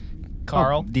ears,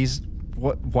 Carl. Oh, these.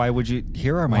 What? Why would you?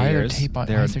 Here are my Why ears. Why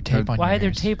is there tape on Why your are there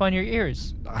ears? tape on your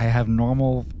ears? I have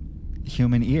normal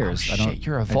human ears. Oh, shit,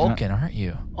 you're a Vulcan, aren't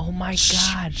you? Oh my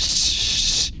God!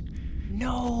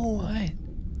 No.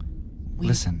 What?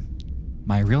 Listen,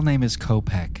 my real name is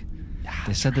Kopek.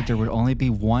 They said that there would only be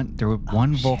one. There would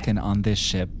one Vulcan on this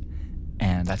ship,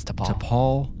 and That's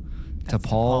T'Pol.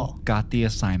 T'Pol got the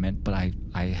assignment. But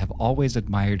I have always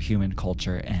admired human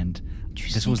culture, and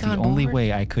this was the sneak on only board?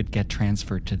 way I could get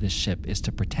transferred to this ship is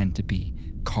to pretend to be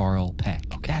Carl Peck.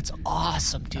 That's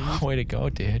awesome, dude. Way to go,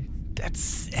 dude.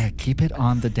 Keep it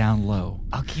on the down low.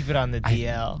 I'll keep it on the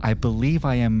DL. I believe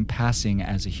I am passing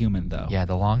as a human, though. Yeah,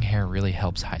 the long hair really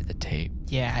helps hide the tape.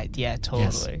 Yeah, totally.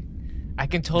 Yes. I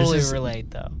can totally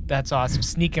relate though. That's awesome.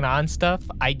 Sneaking on stuff.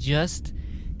 I got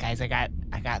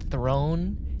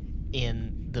thrown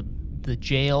in the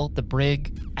jail, the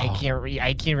brig. I can't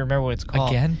remember what it's called.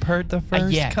 Again, Pert the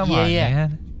first? Yeah, Come on,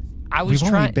 man. We've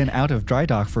only been out of dry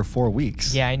dock for 4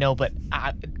 weeks. Yeah, I know, but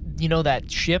you know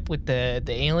that ship with the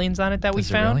aliens on it that we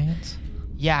found? Aliens?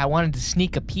 Yeah, I wanted to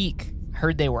sneak a peek.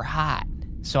 Heard they were hot.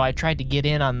 So I tried to get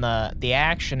in on the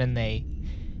action, and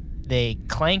they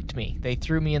clanked me. They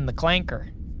threw me in the clanker.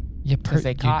 Yeah, because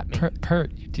they caught me.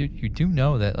 Pert, you do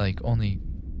know that like only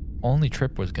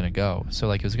Trip was gonna go. So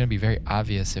like it was gonna be very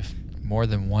obvious if more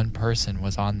than one person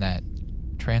was on that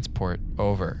transport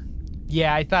over.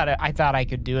 Yeah, I thought I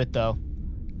could do it though.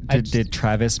 Did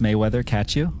Travis Mayweather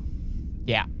catch you?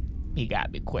 Yeah, he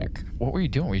got me quick. What were you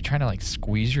doing? Were you trying to like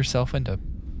squeeze yourself into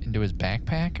his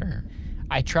backpack, or?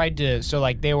 I tried to. So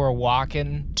like they were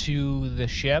walking to the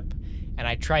ship, and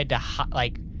I tried to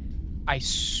I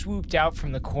swooped out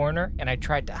from the corner and I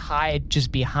tried to hide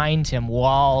just behind him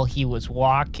while he was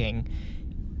walking,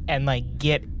 and like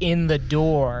get in the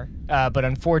door. But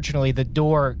unfortunately, the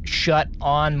door shut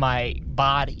on my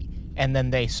body, and then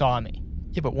they saw me.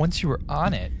 Yeah, but once you were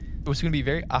on it, it was going to be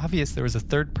very obvious there was a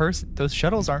third person. Those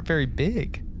shuttles aren't very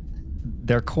big.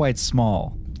 They're quite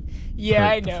small. Yeah,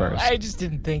 I know. I just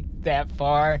didn't think that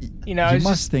far. You know, you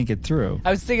must think it through.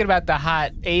 I was thinking about the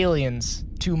hot aliens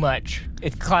too much.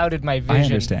 It clouded my vision. I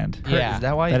understand. Pert, yeah,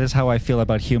 that is how I feel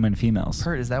about human females.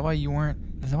 Pert, is that why you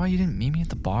didn't meet me at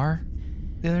the bar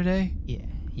the other day?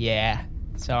 Yeah.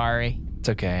 Sorry. It's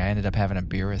okay. I ended up having a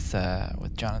beer with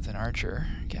Jonathan Archer,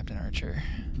 Captain Archer.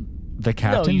 The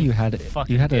captain? No, you had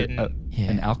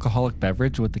Yeah. an alcoholic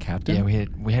beverage with the captain? Yeah,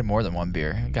 we had more than one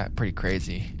beer. It got pretty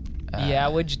crazy. Yeah,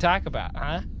 what'd you talk about,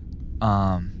 huh?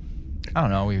 I don't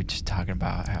know. We were just talking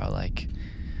about how like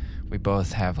we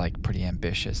both have like pretty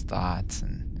ambitious thoughts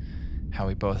and how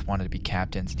we both wanted to be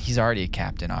captains. And he's already a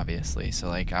captain, obviously. So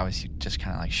like I was just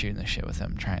kind of like shooting the shit with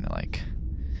him, trying to like.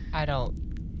 I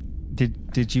don't.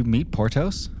 Did you meet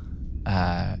Portos?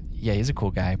 Yeah, he's a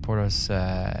cool guy. Portos.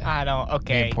 I don't.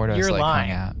 Okay, me and Portos, you're like,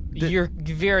 lying. hung out. You're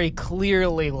very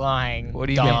clearly lying. What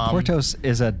do you Dom. mean? Portos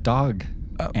is a dog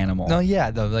animal. No, yeah,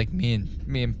 though, like me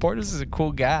and Portos is a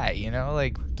cool guy, you know,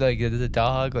 like the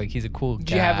dog, like he's a cool guy.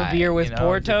 Did you have a beer with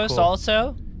Portos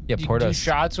also? Yeah, Did Portos. you do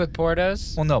shots with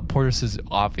Portos? Well, no, Portos is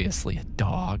obviously a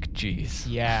dog. Jeez.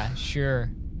 Yeah, sure.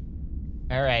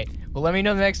 All right. Well, let me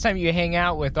know the next time you hang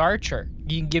out with Archer.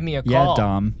 You can give me a call. Yeah,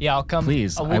 Dom. Yeah, I'll come.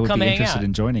 Please, we'll I would come be hang interested out.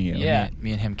 in joining you. Yeah.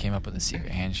 Me and him came up with a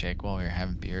secret handshake while we were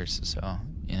having beers, so,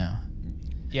 you know.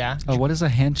 Yeah. Oh, what is a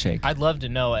handshake? I'd love to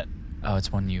know it. Oh,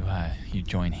 it's when you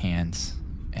join hands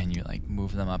and you like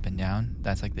move them up and down.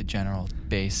 That's like the general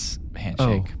base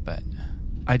handshake, but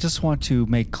I just want to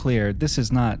make clear this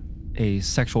is not a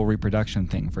sexual reproduction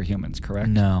thing for humans, correct?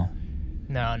 No.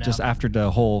 No. Just after the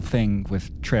whole thing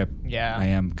with Trip, Yeah. I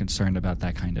am concerned about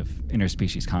that kind of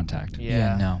interspecies contact.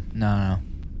 Yeah. No.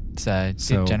 It's a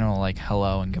general like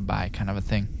hello and goodbye kind of a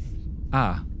thing.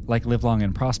 Ah, like live long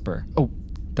and prosper. Oh,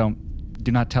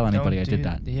 do not tell anybody I did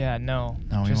that. Yeah, no.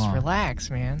 No, we just won't.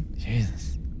 relax, man.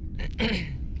 Jesus.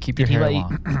 Keep your hair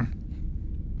long.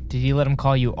 Did you let him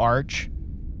call you Arch?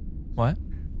 What?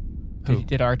 Who?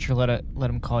 Did Archer let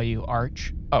him call you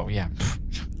Arch? Oh, yeah.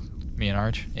 Me and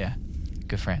Arch? Yeah.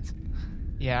 Good friends.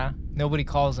 Yeah. Nobody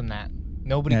calls him that.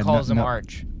 Nobody Yeah, calls him no.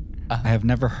 Arch. I have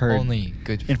never heard. Only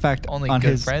good. In fact, only on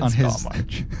good his friends on his call him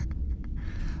Arch.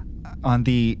 on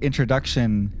the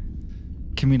introduction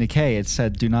communique, it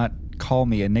said, "Do not call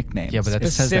me a nickname." Yeah, but that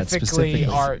it says that Specifically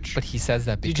specifically. Arch. But he says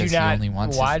that Did because you he not only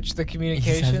wants watch the He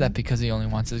communication? says that because he only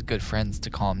wants his good friends to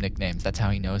call him nicknames. That's how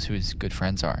he knows who his good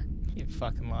friends are. You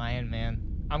fucking lying, man.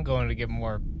 I'm going to get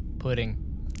more pudding.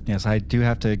 Yes, I do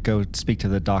have to go speak to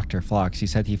the Dr. Phlox. He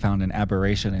said he found an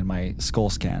aberration in my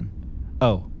skull scan.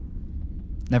 Oh,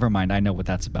 never mind. I know what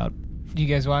that's about. Do you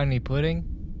guys want any pudding?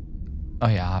 Oh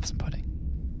yeah, I'll have some pudding.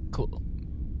 Cool.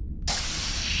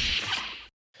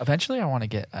 Eventually, I want to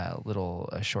get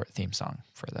a short theme song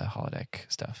for the holodeck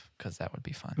stuff because that would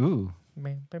be fun. Ooh,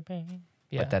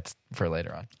 Yeah. But that's for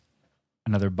later on.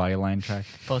 another bodyline track.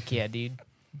 Fuck yeah, dude.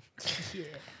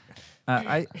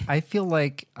 I feel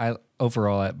like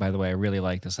overall, by the way, I really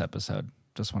like this episode.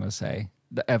 Just want to say,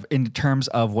 in terms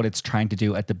of what it's trying to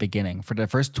do at the beginning, for the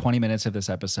first 20 minutes of this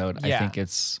episode, Yeah. I think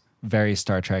it's very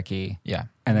Star Trek-y. Yeah.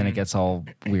 And then it gets all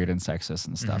weird and sexist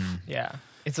and stuff. Yeah.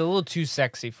 It's a little too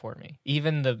sexy for me.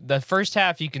 Even the first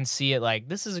half, you can see it like,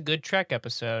 this is a good Trek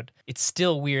episode. It's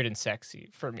still weird and sexy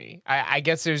for me. I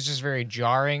guess it was just very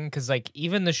jarring because like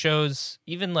even the shows,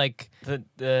 even like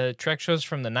the Trek shows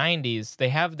from the 90s, they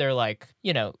have their like,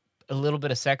 you know, a little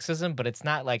bit of sexism, but it's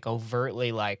not like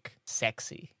overtly like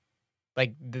sexy.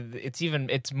 Like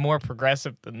it's more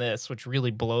progressive than this, which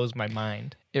really blows my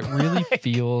mind. It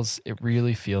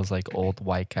really feels like old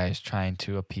white guys trying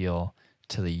to appeal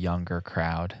to the younger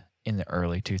crowd in the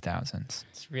early 2000s.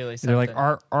 It's really something. They're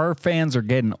like, our fans are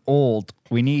getting old.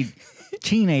 We need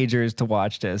teenagers to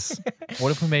watch this.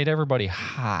 What if we made everybody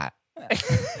hot?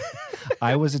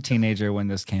 I was a teenager when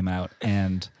this came out,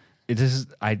 and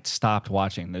I stopped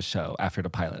watching this show after the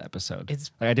pilot episode.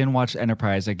 I didn't watch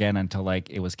Enterprise again until like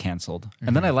it was canceled,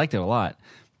 and then I liked it a lot.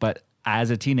 But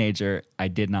as a teenager, I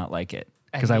did not like it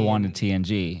because I wanted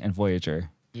TNG and Voyager.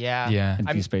 Yeah, and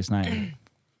Deep Space Nine.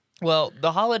 Well,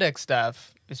 the holodeck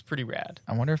stuff is pretty rad.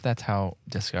 I wonder if that's how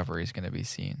Discovery is going to be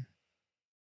seen.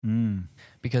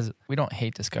 Because we don't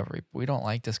hate Discovery. We don't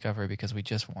like Discovery because we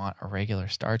just want a regular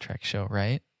Star Trek show,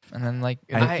 right? And then, like,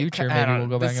 in the future, maybe we'll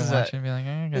go back and watch it and be like,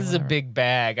 okay, this is a big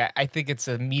bag. I think it's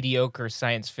a mediocre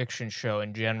science fiction show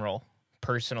in general,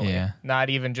 personally. Yeah. Not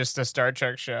even just a Star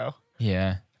Trek show.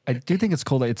 Yeah. I do think it's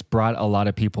cool that it's brought a lot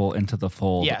of people into the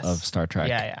fold of Star Trek.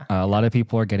 Yeah. A lot of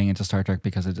people are getting into Star Trek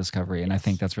because of Discovery, and I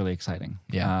think that's really exciting.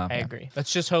 Yeah. I agree.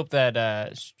 Let's just hope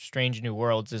that Strange New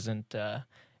Worlds isn't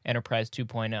Enterprise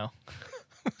 2.0.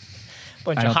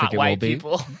 Bunch of hot white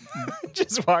people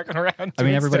just walking around. I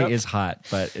mean, everybody stuff. is hot,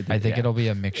 but I think it'll be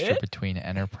a mixture between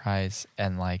Enterprise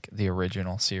and like the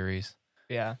original series.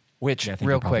 Yeah. Which, I think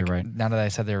real you're probably quick, right. now that I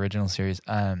said the original series,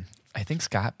 I think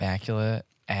Scott Bakula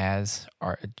as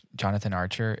Jonathan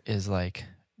Archer is like,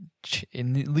 at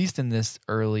least in this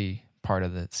early part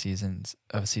of the season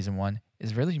 1,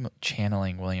 is really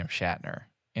channeling William Shatner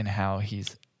in how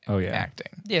he's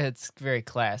acting. Yeah, it's very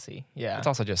classy. Yeah. It's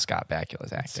also just Scott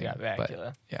Bakula's acting. Scott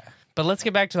Bakula. But, But let's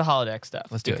get back to the holodeck stuff.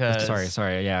 Let's do it. because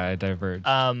Sorry. Yeah, I diverged.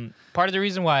 part of the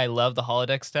reason why I love the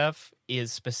holodeck stuff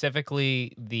is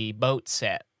specifically the boat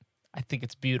set. I think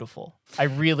it's beautiful. I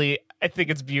think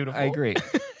it's beautiful. I agree.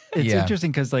 It's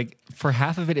interesting because, like, for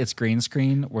half of it, it's green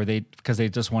screen because they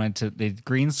just wanted to. They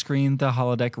green screen the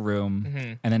holodeck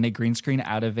room, and then they green screen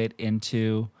out of it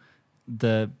into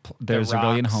their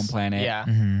civilian home planet. Yeah.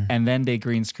 And then they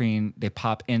green screen. They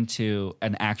pop into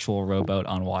an actual rowboat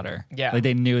on water. Yeah. Like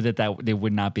they knew that they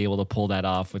would not be able to pull that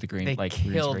off with a green. They green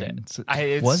killed screen. it. So-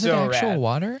 was so it actual rad.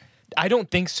 water? I don't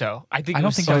think so. I think I it don't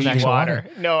was think that was CG actual water.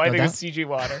 water. No, I No, think that- it's CG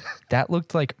water. That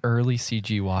looked like early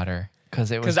CG water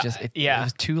because it was just it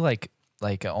was too like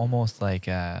almost like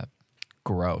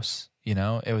gross. You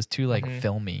know, it was too like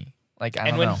filmy. Like I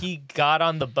don't know. And when he got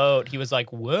on the boat, he was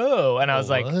like, "Whoa!" And I was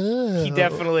like, "He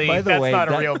definitely By the that's way, not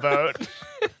a that- real boat."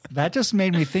 That just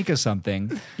made me think of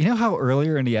something. You know how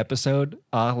earlier in the episode,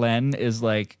 Len is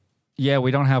like, "Yeah,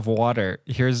 we don't have water.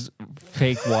 Here's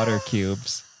fake water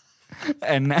cubes,"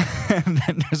 and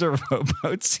then there's a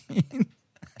rowboat scene.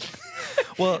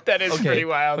 Well, That is pretty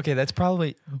wild. Okay, that's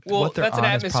probably Well, what they're that's an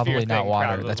on is probably atmosphere not thing,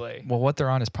 water. probably. What they're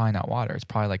on is probably not water. It's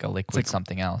probably like a liquid like-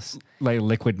 something else. Like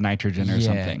liquid nitrogen or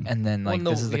something. And then like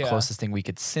Well, this is the yeah. closest thing we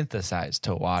could synthesize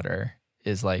to water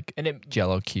is like And it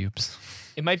Jello cubes.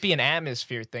 it might be an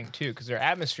atmosphere thing too, because their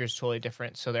atmosphere is totally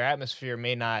different. So their atmosphere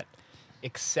may not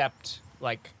accept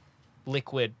like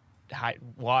liquid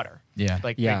water. Yeah.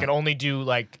 Like Yeah. they can only do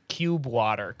like cube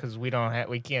water because we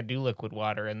can't do liquid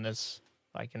water in this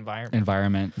like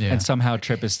environment. Yeah. And somehow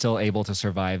Trip is still able to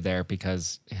survive there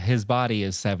because his body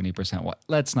is 70% what.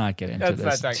 Let's not get into Let's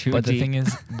this not talk- too But the deep. thing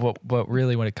is, what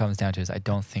it comes down to is I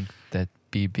don't think that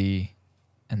BB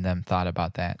and them thought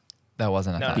about that. That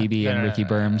wasn't a No. thought. BB and Ricky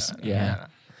Burns. Yeah. No.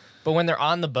 But when they're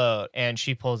on the boat and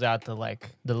she pulls out the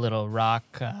little rock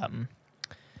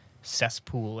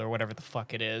cesspool or whatever the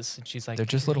fuck it is, and she's like, They're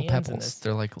just little "Hands in pebbles. this."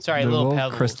 They're like Sorry, The little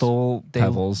pebbles. crystal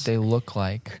pebbles. They look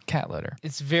like cat litter.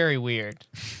 It's very weird.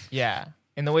 Yeah.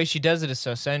 And the way she does it is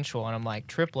so sensual. And I'm like,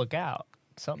 Trip, look out.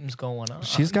 Something's going on.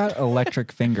 She's got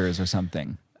electric fingers or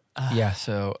something. Yeah,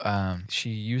 so she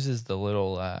uses the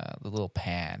little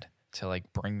pad to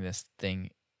like bring this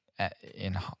thing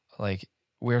like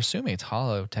we're assuming it's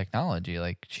hollow technology.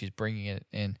 Like she's bringing it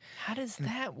in. How does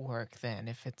that work then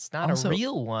if it's not Also, a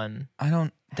real one? I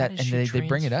don't How that, does and she they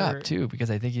bring it up transfer- too because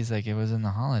I think he's like it was in the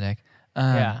holodeck.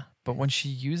 Yeah. But when she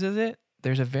uses it,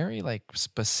 there's a very like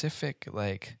specific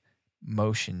like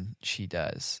motion she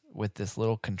does with this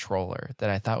little controller that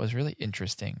I thought was really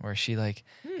interesting. Where she like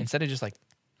instead of just like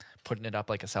putting it up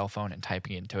like a cell phone and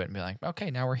typing into it and be like, okay,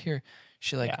 now we're here.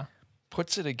 She like Yeah.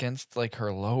 puts it against like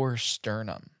her lower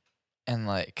sternum and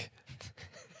like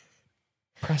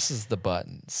presses the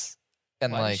buttons.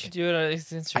 And Why did she do it?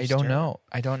 Against her I don't stern? know.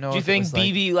 I don't know. Do you if it think was like-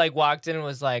 BB like walked in and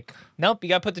was like, "Nope, you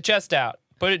got to put the chest out.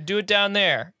 Do it down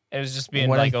there." It was just being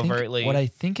like overtly. What I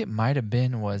think it might have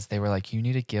been was they were like, you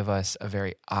need to give us a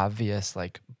very obvious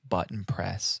like button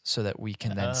press so that we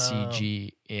can then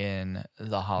CG in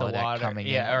the holodeck water. coming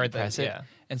in Yeah, or and press it.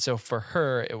 And so for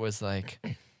her, it was like,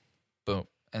 boom.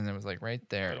 And it was like right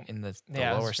there in the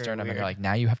Yeah, it was lower very sternum. And weird. they're like,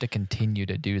 now you have to continue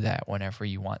to do that whenever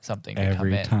you want something to come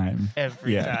Every in. time.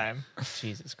 Every Yeah. time.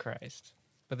 Jesus Christ.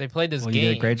 But they played this Well, game. you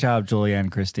did a great job,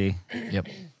 Julianne Christie. Yep.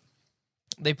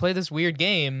 They play this weird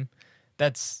game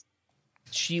that's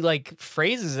she like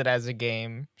phrases it as a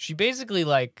game. She basically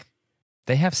like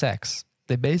They have sex.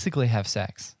 They basically have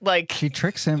sex. She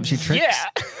tricks him. She tricks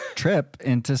Yeah. Trip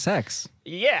into sex.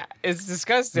 Yeah, it's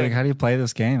disgusting. Like, how do you play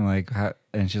this game? Like, how,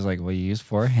 and she's like, well, you use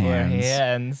 4 hands.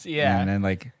 hands, yeah. And then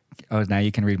like, oh, now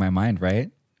you can read my mind, right?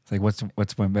 It's like, what's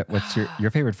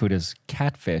your favorite food is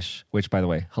catfish, which by the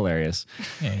way, hilarious.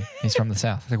 Yeah, he's from the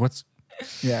South. It's like,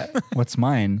 what's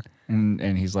mine?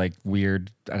 And he's like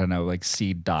weird, I don't know, like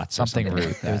seed dots. Something or rude.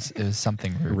 something like that. It was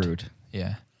something rude. Rude.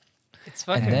 Yeah. It's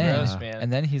fucking And then, gross, man.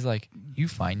 and then he's like, you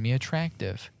find me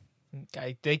attractive.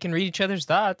 They can read each other's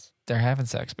thoughts. They're having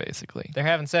sex, basically. They're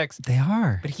having sex. They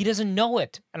are. But he doesn't know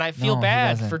it. And I feel No, he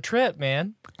bad doesn't. for Trip,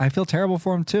 man. I feel terrible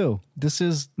for him too. This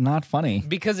is not funny.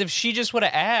 Because if she just would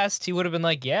have asked, he would have been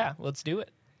like, yeah, let's do it.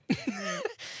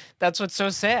 That's what's so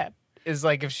sad. Is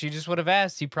like if she just would have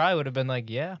asked, he probably would have been like,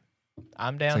 yeah,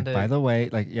 I'm It's down like, to. by the way,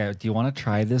 like, yeah, do you want to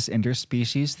try this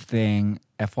interspecies thing?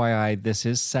 FYI, this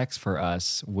is sex for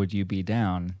us. Would you be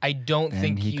down? I don't Then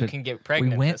think he you could- can get We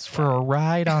pregnant. went this for way. a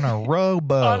ride on a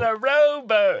rowboat. on a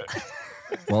rowboat.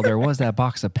 Well, there was that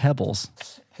box of pebbles.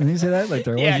 Didn't you say that? Like,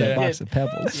 there was Yeah, that he box did. of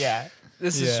pebbles. Yeah,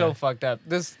 this is Yeah. so fucked up.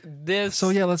 This. So,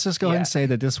 yeah, let's just go ahead and say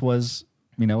that this was,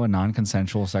 a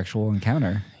non-consensual sexual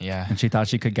encounter. Yeah. And she thought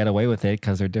she could get away with it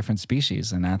because they're different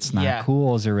species, and that's not Yeah.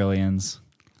 cool, Zerillians.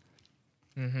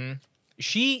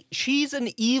 she's an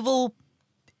evil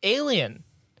alien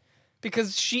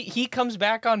because he comes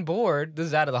back on board. This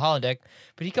is out of the holodeck,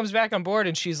 but he comes back on board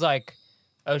and she's like,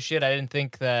 "Oh shit, I didn't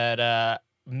think that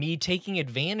me taking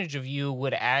advantage of you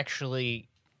would actually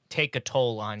take a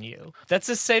toll on you." That's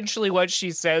essentially what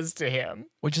she says to him.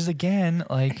 Which is, again,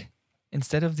 like,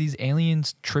 instead of these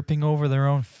aliens tripping over their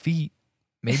own feet,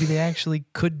 maybe they actually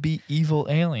could be evil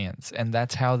aliens. And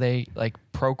that's how they, like,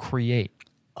 procreate.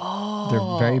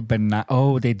 They're very benign.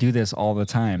 Oh, they do this all the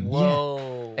time.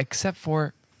 Whoa. Except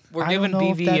for, We're I don't giving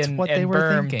know if BB that's and, what they and were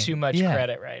Berm thinking. too much Yeah.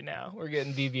 credit right now. We're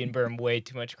getting BB and Berm way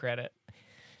too much credit.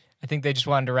 I think they just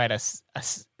wanted to write a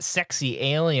sexy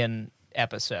alien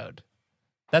episode.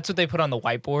 That's what they put on the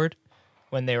whiteboard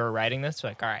when they were writing this.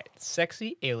 Like, all right,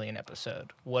 sexy alien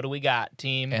episode. What do we got,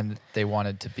 team? and they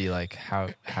wanted to be like, how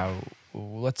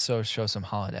let's show some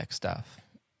holodeck stuff.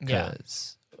 Yeah.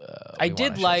 'Cause, I we did wanna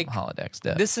show some like holodeck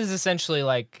stuff. This is essentially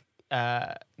like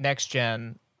Next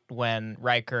Gen when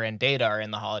Riker and Data are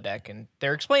in the holodeck and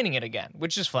they're explaining it again,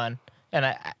 which is fun. And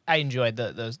I enjoyed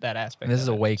that aspect. And this is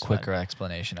of a it. way It's fun. quicker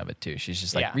explanation of it, too. She's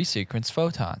just like, Yeah. resequence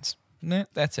photons. Nah,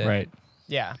 that's it. Right.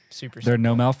 Yeah, super. There are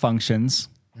no malfunctions,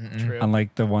 True.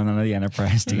 unlike the one on the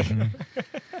Enterprise D.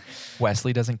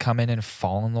 Wesley doesn't come in and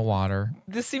fall in the water.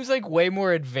 This seems like way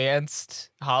more advanced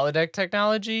holodeck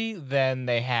technology than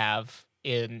they have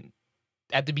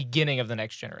at the beginning of the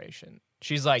Next Generation.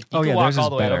 She's like, you Oh, can yeah, walk theirs all is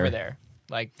the way better. over there.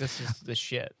 Like, this is the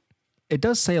shit. It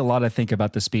does say a lot, I think,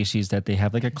 about the species that they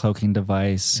have like a cloaking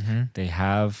device. They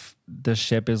have the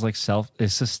ship is like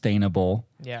is sustainable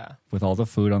Yeah. with all the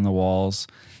food on the walls.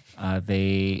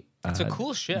 It's a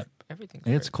cool ship. Everything's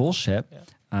It's a great. cool ship.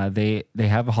 They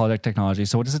have a holodeck technology.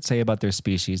 So what does it say about their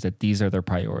species that these are their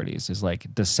priorities? Is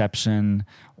like deception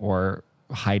or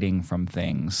hiding from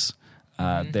things.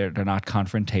 They're not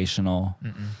confrontational.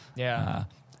 Yeah.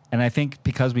 And I think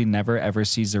because we never ever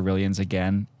see Zerillians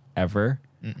again, ever,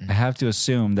 I have to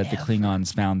assume that the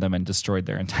Klingons found them and destroyed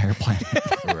their entire planet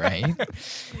Right?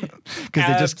 because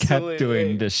they just kept Absolutely.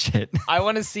 doing this shit. I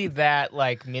want to see that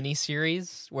like mini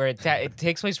series where it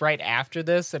takes place right after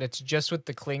this, and it's just with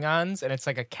the Klingons, and it's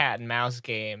like a cat and mouse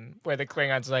game where the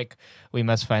Klingons like, we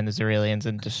must find the Zerillians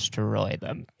and destroy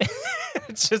them.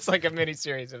 It's just like a mini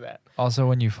series of that. Also,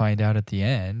 when you find out at the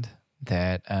end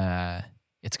that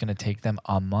it's going to take them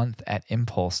a month at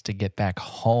Impulse to get back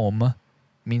home,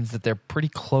 means that they're pretty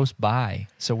close by.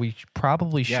 So we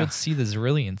probably Yeah. should see the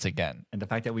Zerillians again. And the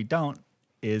fact that we don't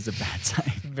is a bad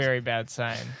sign Very bad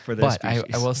sign. for this But I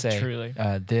species. will say, Truly.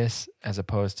 this, as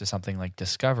opposed to something like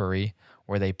Discovery,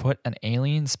 where they put an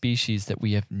alien species that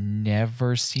we have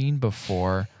never seen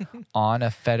before on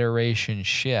a Federation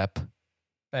ship,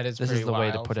 That is. This is the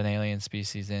way to wild. put an alien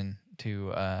species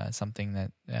into something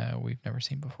that we've never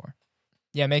seen before.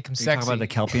 Yeah, make him You sexy. talk about the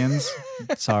Kelpians,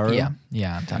 Saru.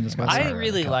 Yeah, I'm talking about. I Saru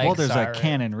really and the like Well, there's Saru. a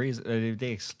canon reason. They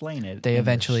explain it. They in the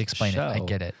eventually explain it. I show.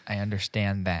 get it. I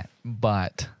understand that,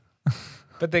 but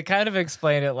But they kind of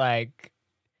explain it like,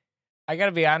 I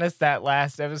gotta be honest, that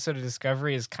last episode of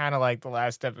Discovery is kind of like the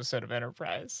last episode of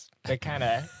Enterprise. They kind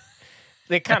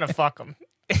of fuck them.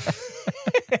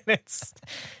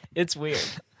 It's weird.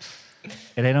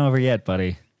 It ain't over yet,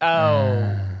 buddy.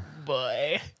 Oh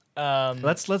boy.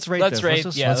 Let's rate let's this. rate-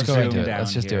 Let's yeah, let's go zoom into it. down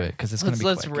Let's just do here. it because it's going to be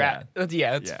let's quick. wrap. Let's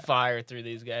Yeah. fire through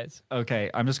these guys. Okay,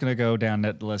 I'm just gonna go down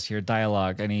that list here.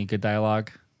 Dialogue. Any good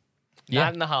dialogue? Yeah.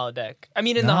 Not in the holodeck. I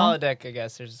mean, in the No? holodeck, I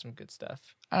guess there's some good stuff.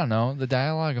 I don't know the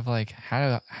dialogue of like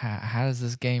how does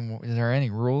this game? Is there any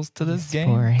rules to this game?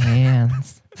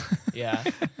 hands. Yeah.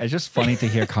 It's just funny to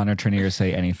hear Connor Trinier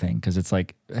say anything because it's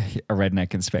like a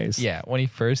redneck in space. Yeah, when he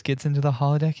first gets into the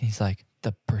holodeck, he's like,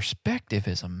 the perspective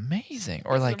is amazing,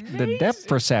 or like The depth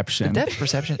perception. the depth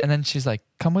perception. And then she's like,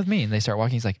 come with me, and they start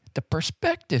walking. He's like, the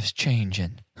perspective's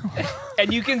changing.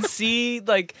 And you can see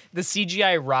like the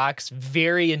CGI rocks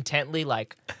very intently,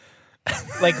 like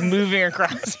moving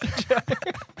across each other.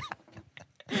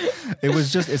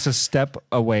 It's a step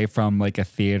away from like a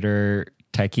theater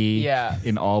techie Yeah.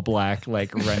 in all black,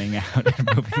 like running out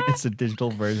and moving. It's a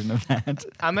digital version of that.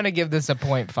 I'm gonna give this a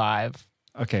 0.5.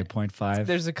 Okay, 0.5.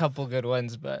 There's a couple good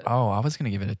ones, but Oh, I was gonna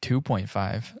give it a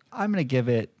 2.5. I'm gonna give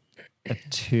it a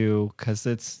 2 because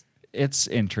it's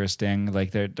interesting.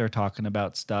 Like they're talking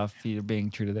about stuff, you're being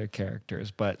true to their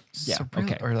characters. But yeah,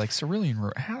 okay. Or like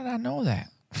Cerulean. How did I know that?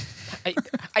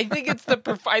 I think it's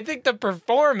I think the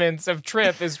performance of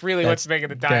Trip is really what's making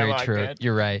the dialogue Very true. good.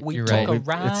 You're right. We You're took right. a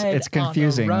ride It's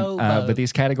confusing, on a rowboat. but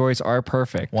these categories are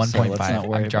perfect. 1.5. So let's not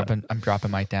worry about it. I'm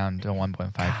dropping Mike down to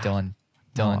 1.5.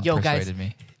 Dylan Yo, guys, persuaded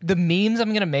me. the memes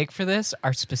I'm gonna make for this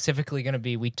are specifically gonna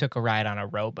be, we took a ride on a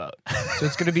rowboat. So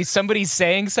it's gonna be somebody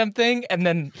saying something and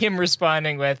then him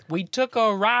responding with, we took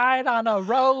a ride on a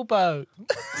rowboat.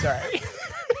 Sorry.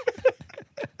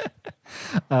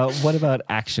 What about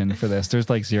action for this? There's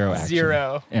like zero action.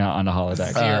 Zero. On the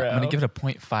holodeck. Zero. I'm gonna give it a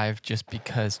 0.5 just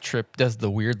because Trip does the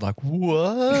weird like,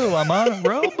 whoa, I'm on a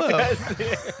rowboat.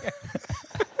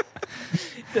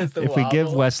 If we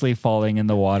give Wesley falling in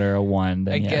the water a 1,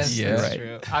 then I yes, guess you're that's right.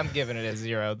 true. I'm giving it a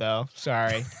 0 though.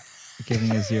 Sorry.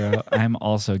 Giving a 0. I'm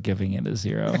also giving it a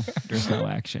 0. There's no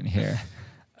action here.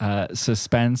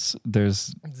 Suspense,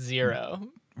 there's 0.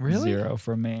 Really? 0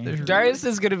 for me. Darius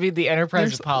is gonna be the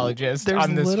Enterprise apologist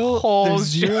on this whole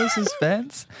there's show. zero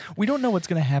suspense. We don't know what's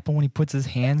gonna happen when he puts his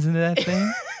hands into that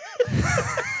thing.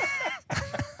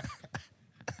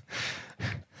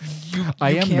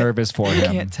 I am can't- nervous for You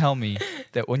him. can't tell me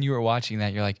that when you were watching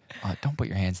that, you're like, oh, don't put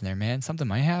your hands in there, man. Something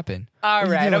might happen. All What are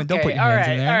you right, doing? okay. Don't put your all hands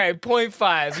right, in there. all right.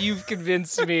 0.5. You've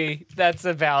convinced me. That's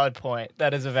a valid point.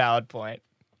 That is a valid point.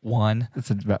 1. It's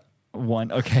about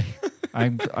 1. Okay.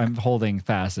 I'm holding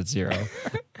fast at 0.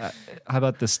 How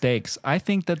about the stakes? I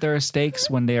think that there are stakes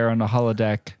when they are on the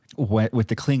holodeck with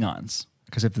the Klingons.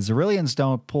 Because if the Zerillians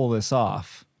don't pull this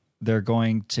off, they're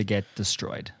going to get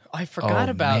destroyed. I forgot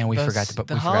about man, we the, forgot to put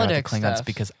the we forgot about the holodeck Klingons stuff.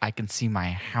 because I can see my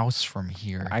house from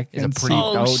here. I It's a can pretty see-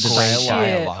 Oh, the shit.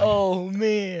 dialogue. Oh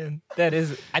man,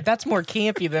 that's more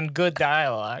campy than good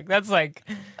dialogue. That's like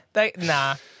that.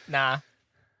 Nah,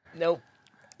 nope.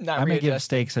 Not I'm going to give readjusted.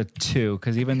 stakes a 2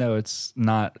 because even though it's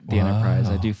not the Enterprise,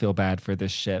 I do feel bad for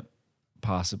this ship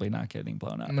possibly not getting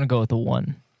blown up. I'm gonna go with a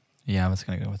 1. Yeah, I was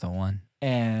gonna go with a 1.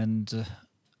 And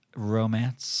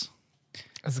romance,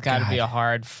 It's got to be a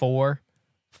hard 4,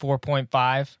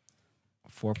 4.5.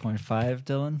 4.5,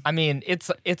 Dylan. I mean,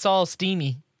 it's all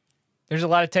steamy. There's a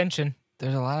lot of tension.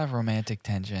 There's a lot of romantic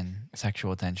tension,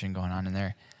 sexual tension going on in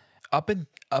there. Up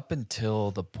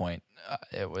until the point,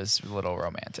 it was a little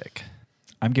romantic.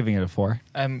 I'm giving it a 4.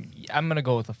 I'm gonna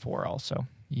go with a 4 also.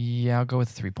 Yeah, I'll go with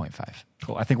 3.5.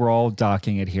 Cool. I think we're all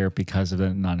docking it here because of the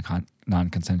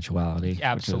non-consensuality.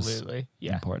 Absolutely, Which is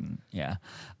yeah. important. Yeah.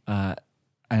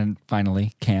 And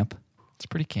finally, camp. It's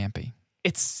pretty campy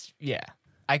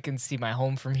I can see my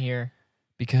home from here.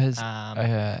 because Um,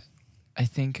 I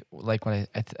think like what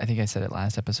I think I said it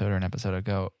last episode or an episode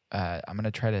ago. I'm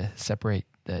gonna try to separate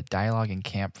the dialogue in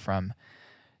camp from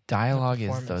dialogue is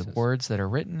the performances. words that are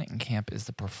written, and camp is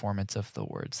the performance of the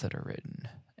words that are written,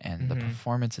 and the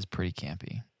performance is pretty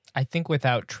campy. I think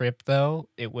without Trip though,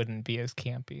 it wouldn't be as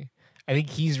campy. I think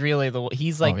he's really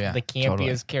he's like yeah, the campiest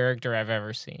totally. character I've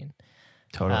ever seen.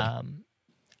 Totally.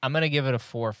 I'm gonna give it a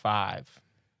 4 or 5.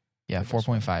 Yeah,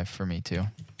 4.5 for me too.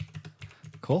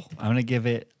 Cool. I'm going to give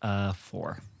it a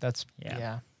 4. That's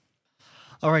yeah.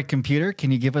 All right, computer, can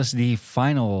you give us the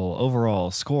final overall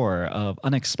score of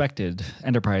Unexpected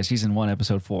Enterprise Season 1,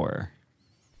 Episode 4?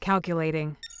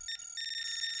 Calculating.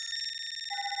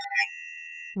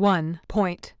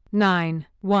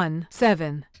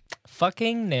 1.917.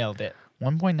 Fucking nailed it.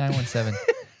 1.917.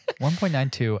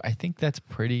 1.92. I think that's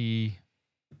pretty...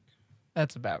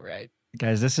 That's about right.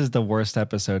 Guys, this is the worst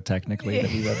episode technically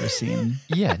that we've ever seen.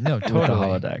 Yeah, no, with totally. the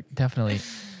holodeck. Definitely.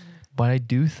 But I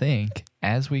do think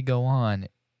as we go on,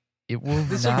 it will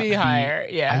This not will be higher,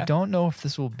 yeah. I don't know if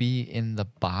this will be in the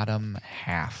bottom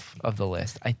half of the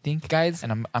list. I think, guys,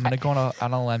 and I'm going to go out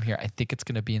on a limb here. I think it's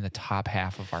going to be in the top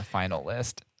half of our final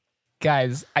list.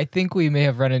 Guys, I think we may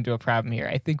have run into a problem here.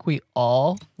 I think we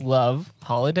all love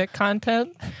holodeck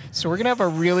content, so we're going to have a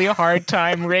really hard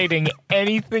time rating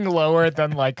anything lower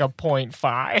than like a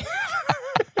 0.5.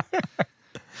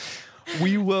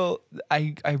 We will.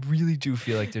 I really do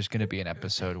feel like there's going to be an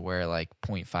episode where like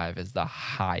 0.5 is the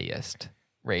highest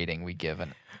rating we give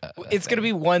an. It's going to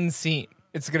be one scene.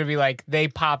 It's going to be like they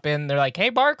pop in, they're like, "Hey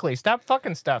Barkley, stop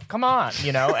fucking stuff. Come on,"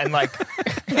 and like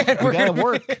We gotta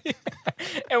work.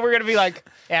 And we're going to be like,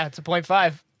 "Yeah, it's a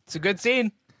 0.5. It's a good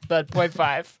scene, but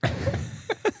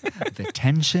 0.5." The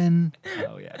tension.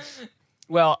 Oh, yes.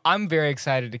 Well, I'm very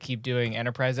excited to keep doing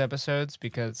Enterprise episodes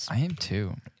because I am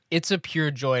too. it's a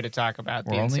pure joy to talk about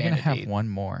the We're only going to insanity. have one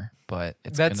more, but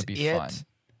it's going to be fun.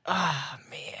 Ah,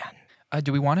 man.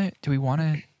 Do we want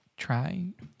to try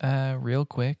real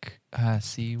quick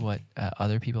see what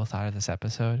other people thought of this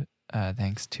episode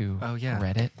thanks to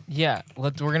Reddit? Yeah,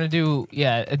 we're going to do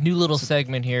a new little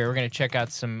segment here. We're going to check out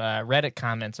some Reddit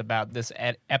comments about this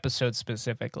episode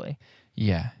specifically.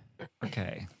 Yeah.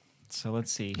 Okay. So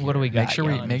let's see. What do we got?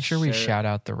 Make sure we shout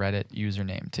out the Reddit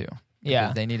username too.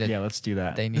 Yeah. They need Yeah, let's do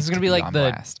that. They need This is to going to be like on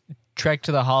the blast. Trek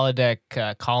to the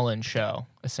Holodeck call-in show,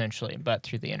 essentially, but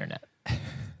through the internet.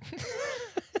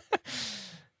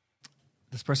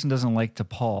 This person doesn't like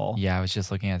T'Pol. Yeah, I was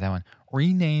just looking at that one.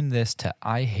 Rename this to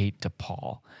I Hate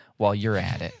T'Pol while you're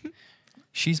at it.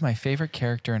 She's my favorite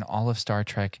character in all of Star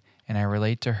Trek, and I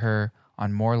relate to her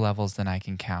on more levels than I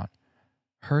can count.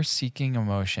 Her seeking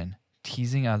emotion,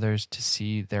 teasing others to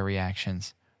see their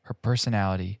reactions, her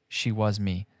personality, she was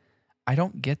me. I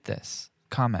don't get this.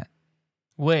 Comment.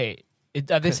 Wait,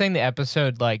 are they saying the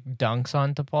episode like dunks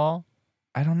on T'Pol?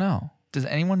 I don't know. Does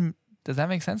that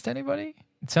make sense to anybody?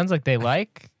 It sounds like they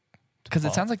like Because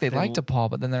it sounds like they like T'Pol,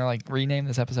 but then they're like, rename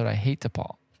this episode I Hate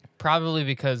T'Pol. Probably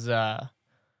because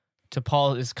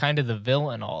T'Pol is kind of the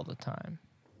villain all the time.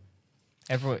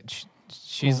 Everyone,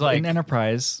 she's like in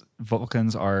Enterprise,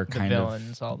 Vulcans are the kind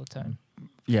villains all the time.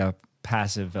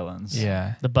 passive villains.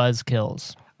 Yeah. The buzz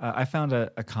kills. I found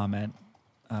a comment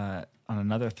on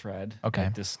another thread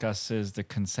that discusses the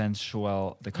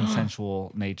consensual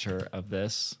nature of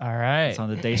this. All right. It's on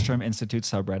the Daystrom Institute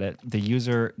subreddit. The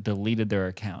user deleted their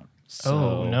account. So,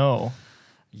 oh no.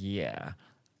 Yeah.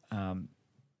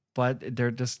 But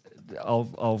they're just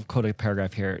I'll quote a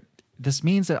paragraph here. This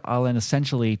means that Alan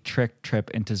essentially tricked Trip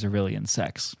into Zerillian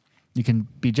sex. You can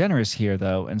be generous here,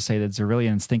 though, and say that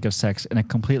Zerillians think of sex in a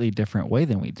completely different way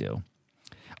than we do.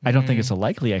 I don't think it's a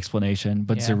likely explanation,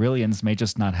 but Zerillians may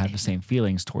just not have the same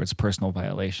feelings towards personal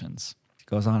violations. It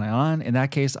goes on and on. In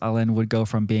that case, Alan would go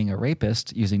from being a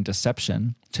rapist using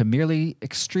deception to merely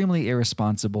extremely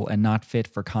irresponsible and not fit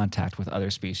for contact with other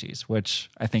species,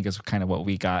 which I think is kind of what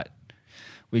we got.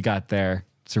 We got there.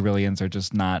 Zerillians are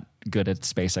just not good at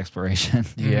space exploration.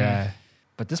 Yeah.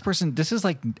 But this is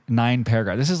like 9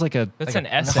 paragraphs. This is like That's an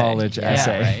essay. college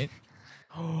essay.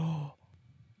 Right?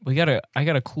 I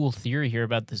got a cool theory here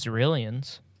about the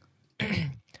Zerillians.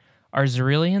 Are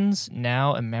Zerillians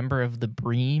now a member of the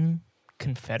Breen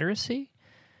Confederacy?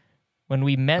 When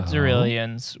we met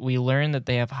Zerillians, we learned that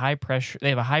they have high pressure. They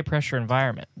have a high pressure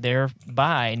environment,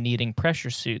 thereby needing pressure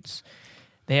suits.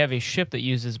 They have a ship that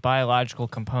uses biological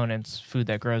components, food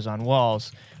that grows on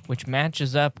walls, which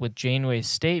matches up with Janeway's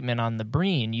statement on the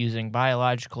Breen using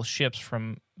biological ships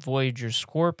from Voyager's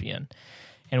Scorpion.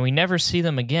 And we never see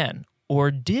them again. Or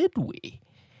did we?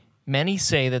 Many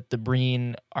say that the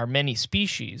Breen are many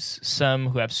species, some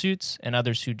who have suits and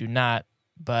others who do not,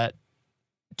 but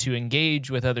to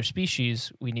engage with other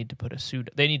species, they need to put a suit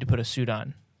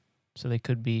on. So they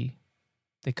could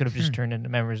have just turned into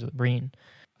members of the Breen.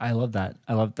 I love that.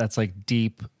 That's like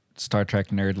deep Star Trek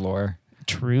nerd lore.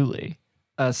 Truly.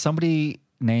 Somebody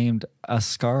named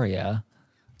Ascaria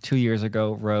 2 years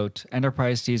ago wrote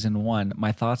Enterprise Season 1,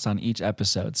 my thoughts on each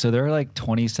episode. So there are like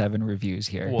 27 reviews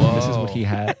here. Whoa. This is what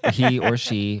he or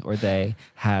she or they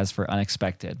has for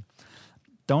Unexpected.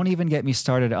 Don't even get me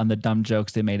started on the dumb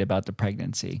jokes they made about the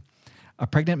pregnancy. A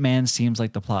pregnant man seems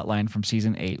like the plotline from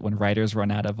season 8 when writers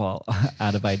run out of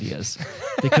ideas.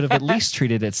 They could have at least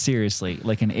treated it seriously,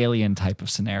 like an alien type of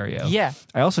scenario. Yeah.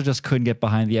 I also just couldn't get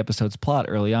behind the episode's plot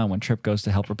early on when Trip goes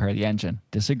to help repair the engine.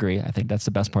 Disagree. I think that's the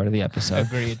best part of the episode.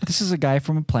 Agreed. This is a guy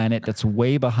from a planet that's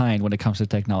way behind when it comes to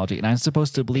technology, and I'm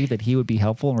supposed to believe that he would be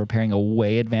helpful in repairing a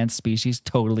way advanced species,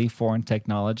 totally foreign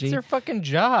technology. It's their fucking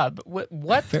job.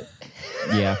 What?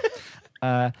 Yeah.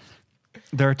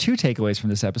 There are 2 takeaways from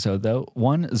this episode, though.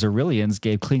 One, Xyrillians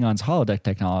gave Klingons holodeck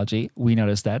technology. We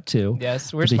noticed that, too.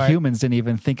 Yes, we're but the smart. humans didn't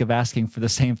even think of asking for the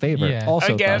same favor. Yeah.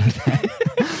 Also Again. thought of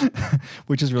that,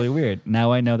 which is really weird.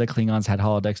 Now I know that Klingons had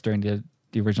holodecks during the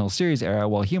original series era,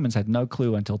 while humans had no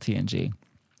clue until TNG.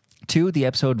 2, the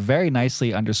episode very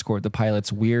nicely underscored the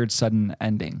pilot's weird, sudden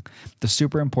ending. The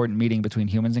super important meeting between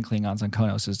humans and Klingons on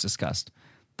Konos is discussed.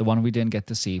 The one we didn't get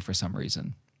to see for some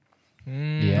reason.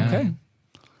 Yeah. Okay.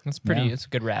 That's pretty. Yeah. It's a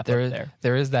good wrap There up is there.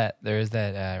 there is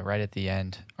that right at the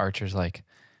end. Archer's like,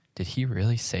 did he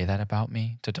really say that about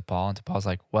me to T'Pol? And T'Pol's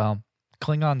like, well,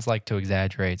 Klingons like to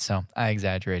exaggerate, so I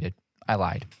exaggerated. I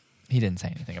lied. He didn't say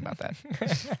anything about that.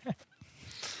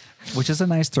 Which is a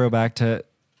nice throwback to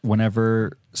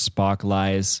whenever Spock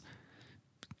lies.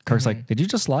 Kirk's like, did you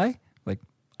just lie? Like,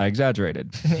 I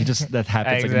exaggerated. That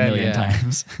happens like a million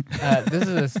times.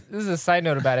 This is a side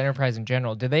note about Enterprise in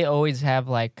general. Do they always have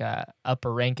like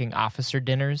upper ranking officer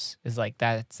dinners? Is like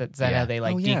that? Is that how they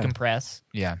like decompress?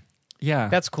 Yeah. Yeah.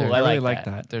 That's cool. I I really like like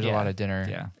that. that. There's a lot of dinner.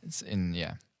 Yeah. It's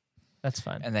That's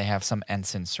fun. and they have some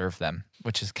ensign serve them,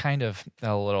 which is kind of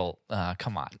a little,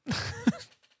 come on.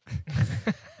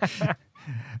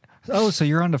 Oh, so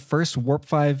you're on the first Warp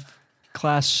 5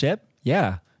 class ship?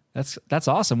 Yeah. That's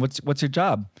awesome. What's your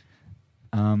job?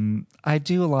 I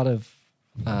do a lot of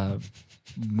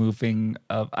moving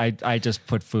of I just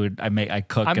put food. I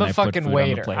cook. I'm and a I fucking put food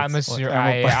waiter. On the plates.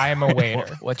 I am a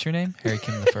waiter. What's your name? Harry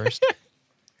Kim the First.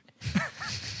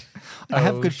 I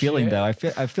have Oh, good feeling shit. though.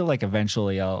 I feel like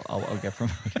eventually I'll get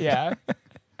promoted. Yeah.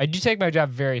 I do take my job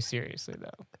very seriously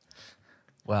though.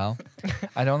 Well,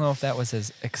 I don't know if that was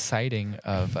as exciting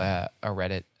of a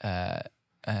Reddit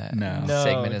No.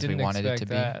 segment as we didn't wanted it to expect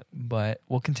be, that. but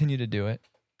we'll continue to do it.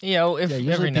 You know, if Yeah, every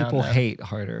usually now people and then. hate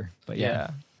harder, but Yeah. yeah.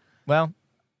 Well,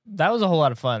 that was a whole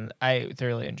lot of fun. I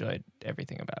thoroughly enjoyed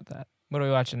everything about that. What are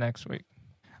we watching next week?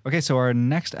 Okay, so our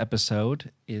next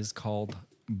episode is called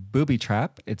Booby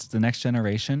Trap. It's The Next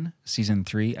Generation, Season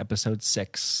 3, Episode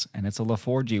 6, and it's a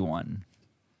LaForge one.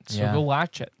 So Yeah. go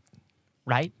watch it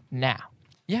right now.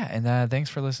 Yeah, and thanks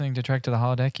for listening to Trek to the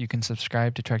Holodeck. You can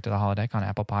subscribe to Trek to the Holodeck on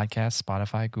Apple Podcasts,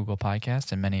 Spotify, Google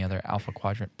Podcasts, and many other Alpha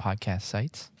Quadrant podcast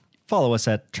sites. Follow us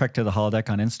at Trek to the Holodeck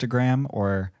on Instagram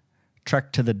or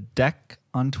Trek to the Deck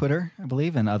on Twitter, I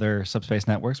believe, and other subspace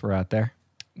networks. We're out there.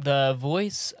 The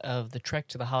voice of the Trek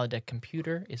to the Holodeck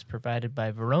computer is provided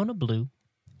by Verona Blue.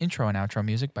 Intro and outro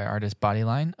music by artist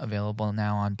Bodyline, available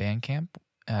now on Bandcamp,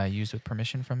 used with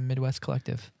permission from Midwest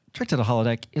Collective. Trek to the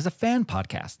Holodeck is a fan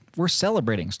podcast. We're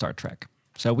celebrating Star Trek.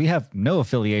 So we have no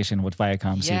affiliation with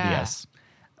Viacom Yeah. CBS.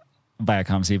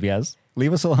 Viacom CBS,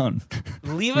 leave us alone.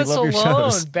 Leave We us love your alone.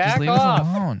 shows. Back Just leave off. us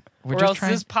alone. We're Or just else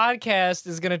trying. this podcast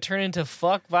is going to turn into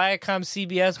Fuck Viacom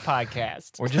CBS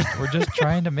podcast. We're just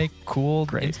trying to make cool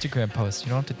Instagram posts. You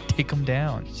don't have to take them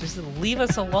down. Just leave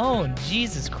us alone.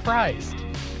 Jesus Christ.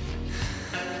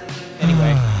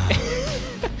 Anyway.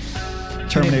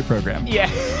 Terminate program. Yeah.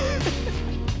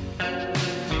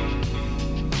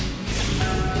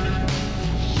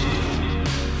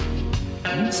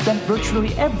 You spent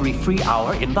virtually every free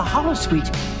hour in the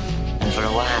holosuite. And for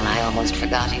a while, I almost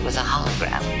forgot he was a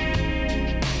hologram.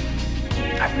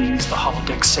 That means the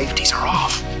holodeck safeties are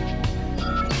off.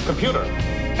 Computer,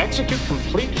 execute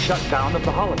complete shutdown of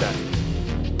the holodeck.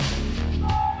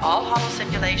 All holo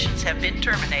simulations have been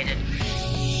terminated.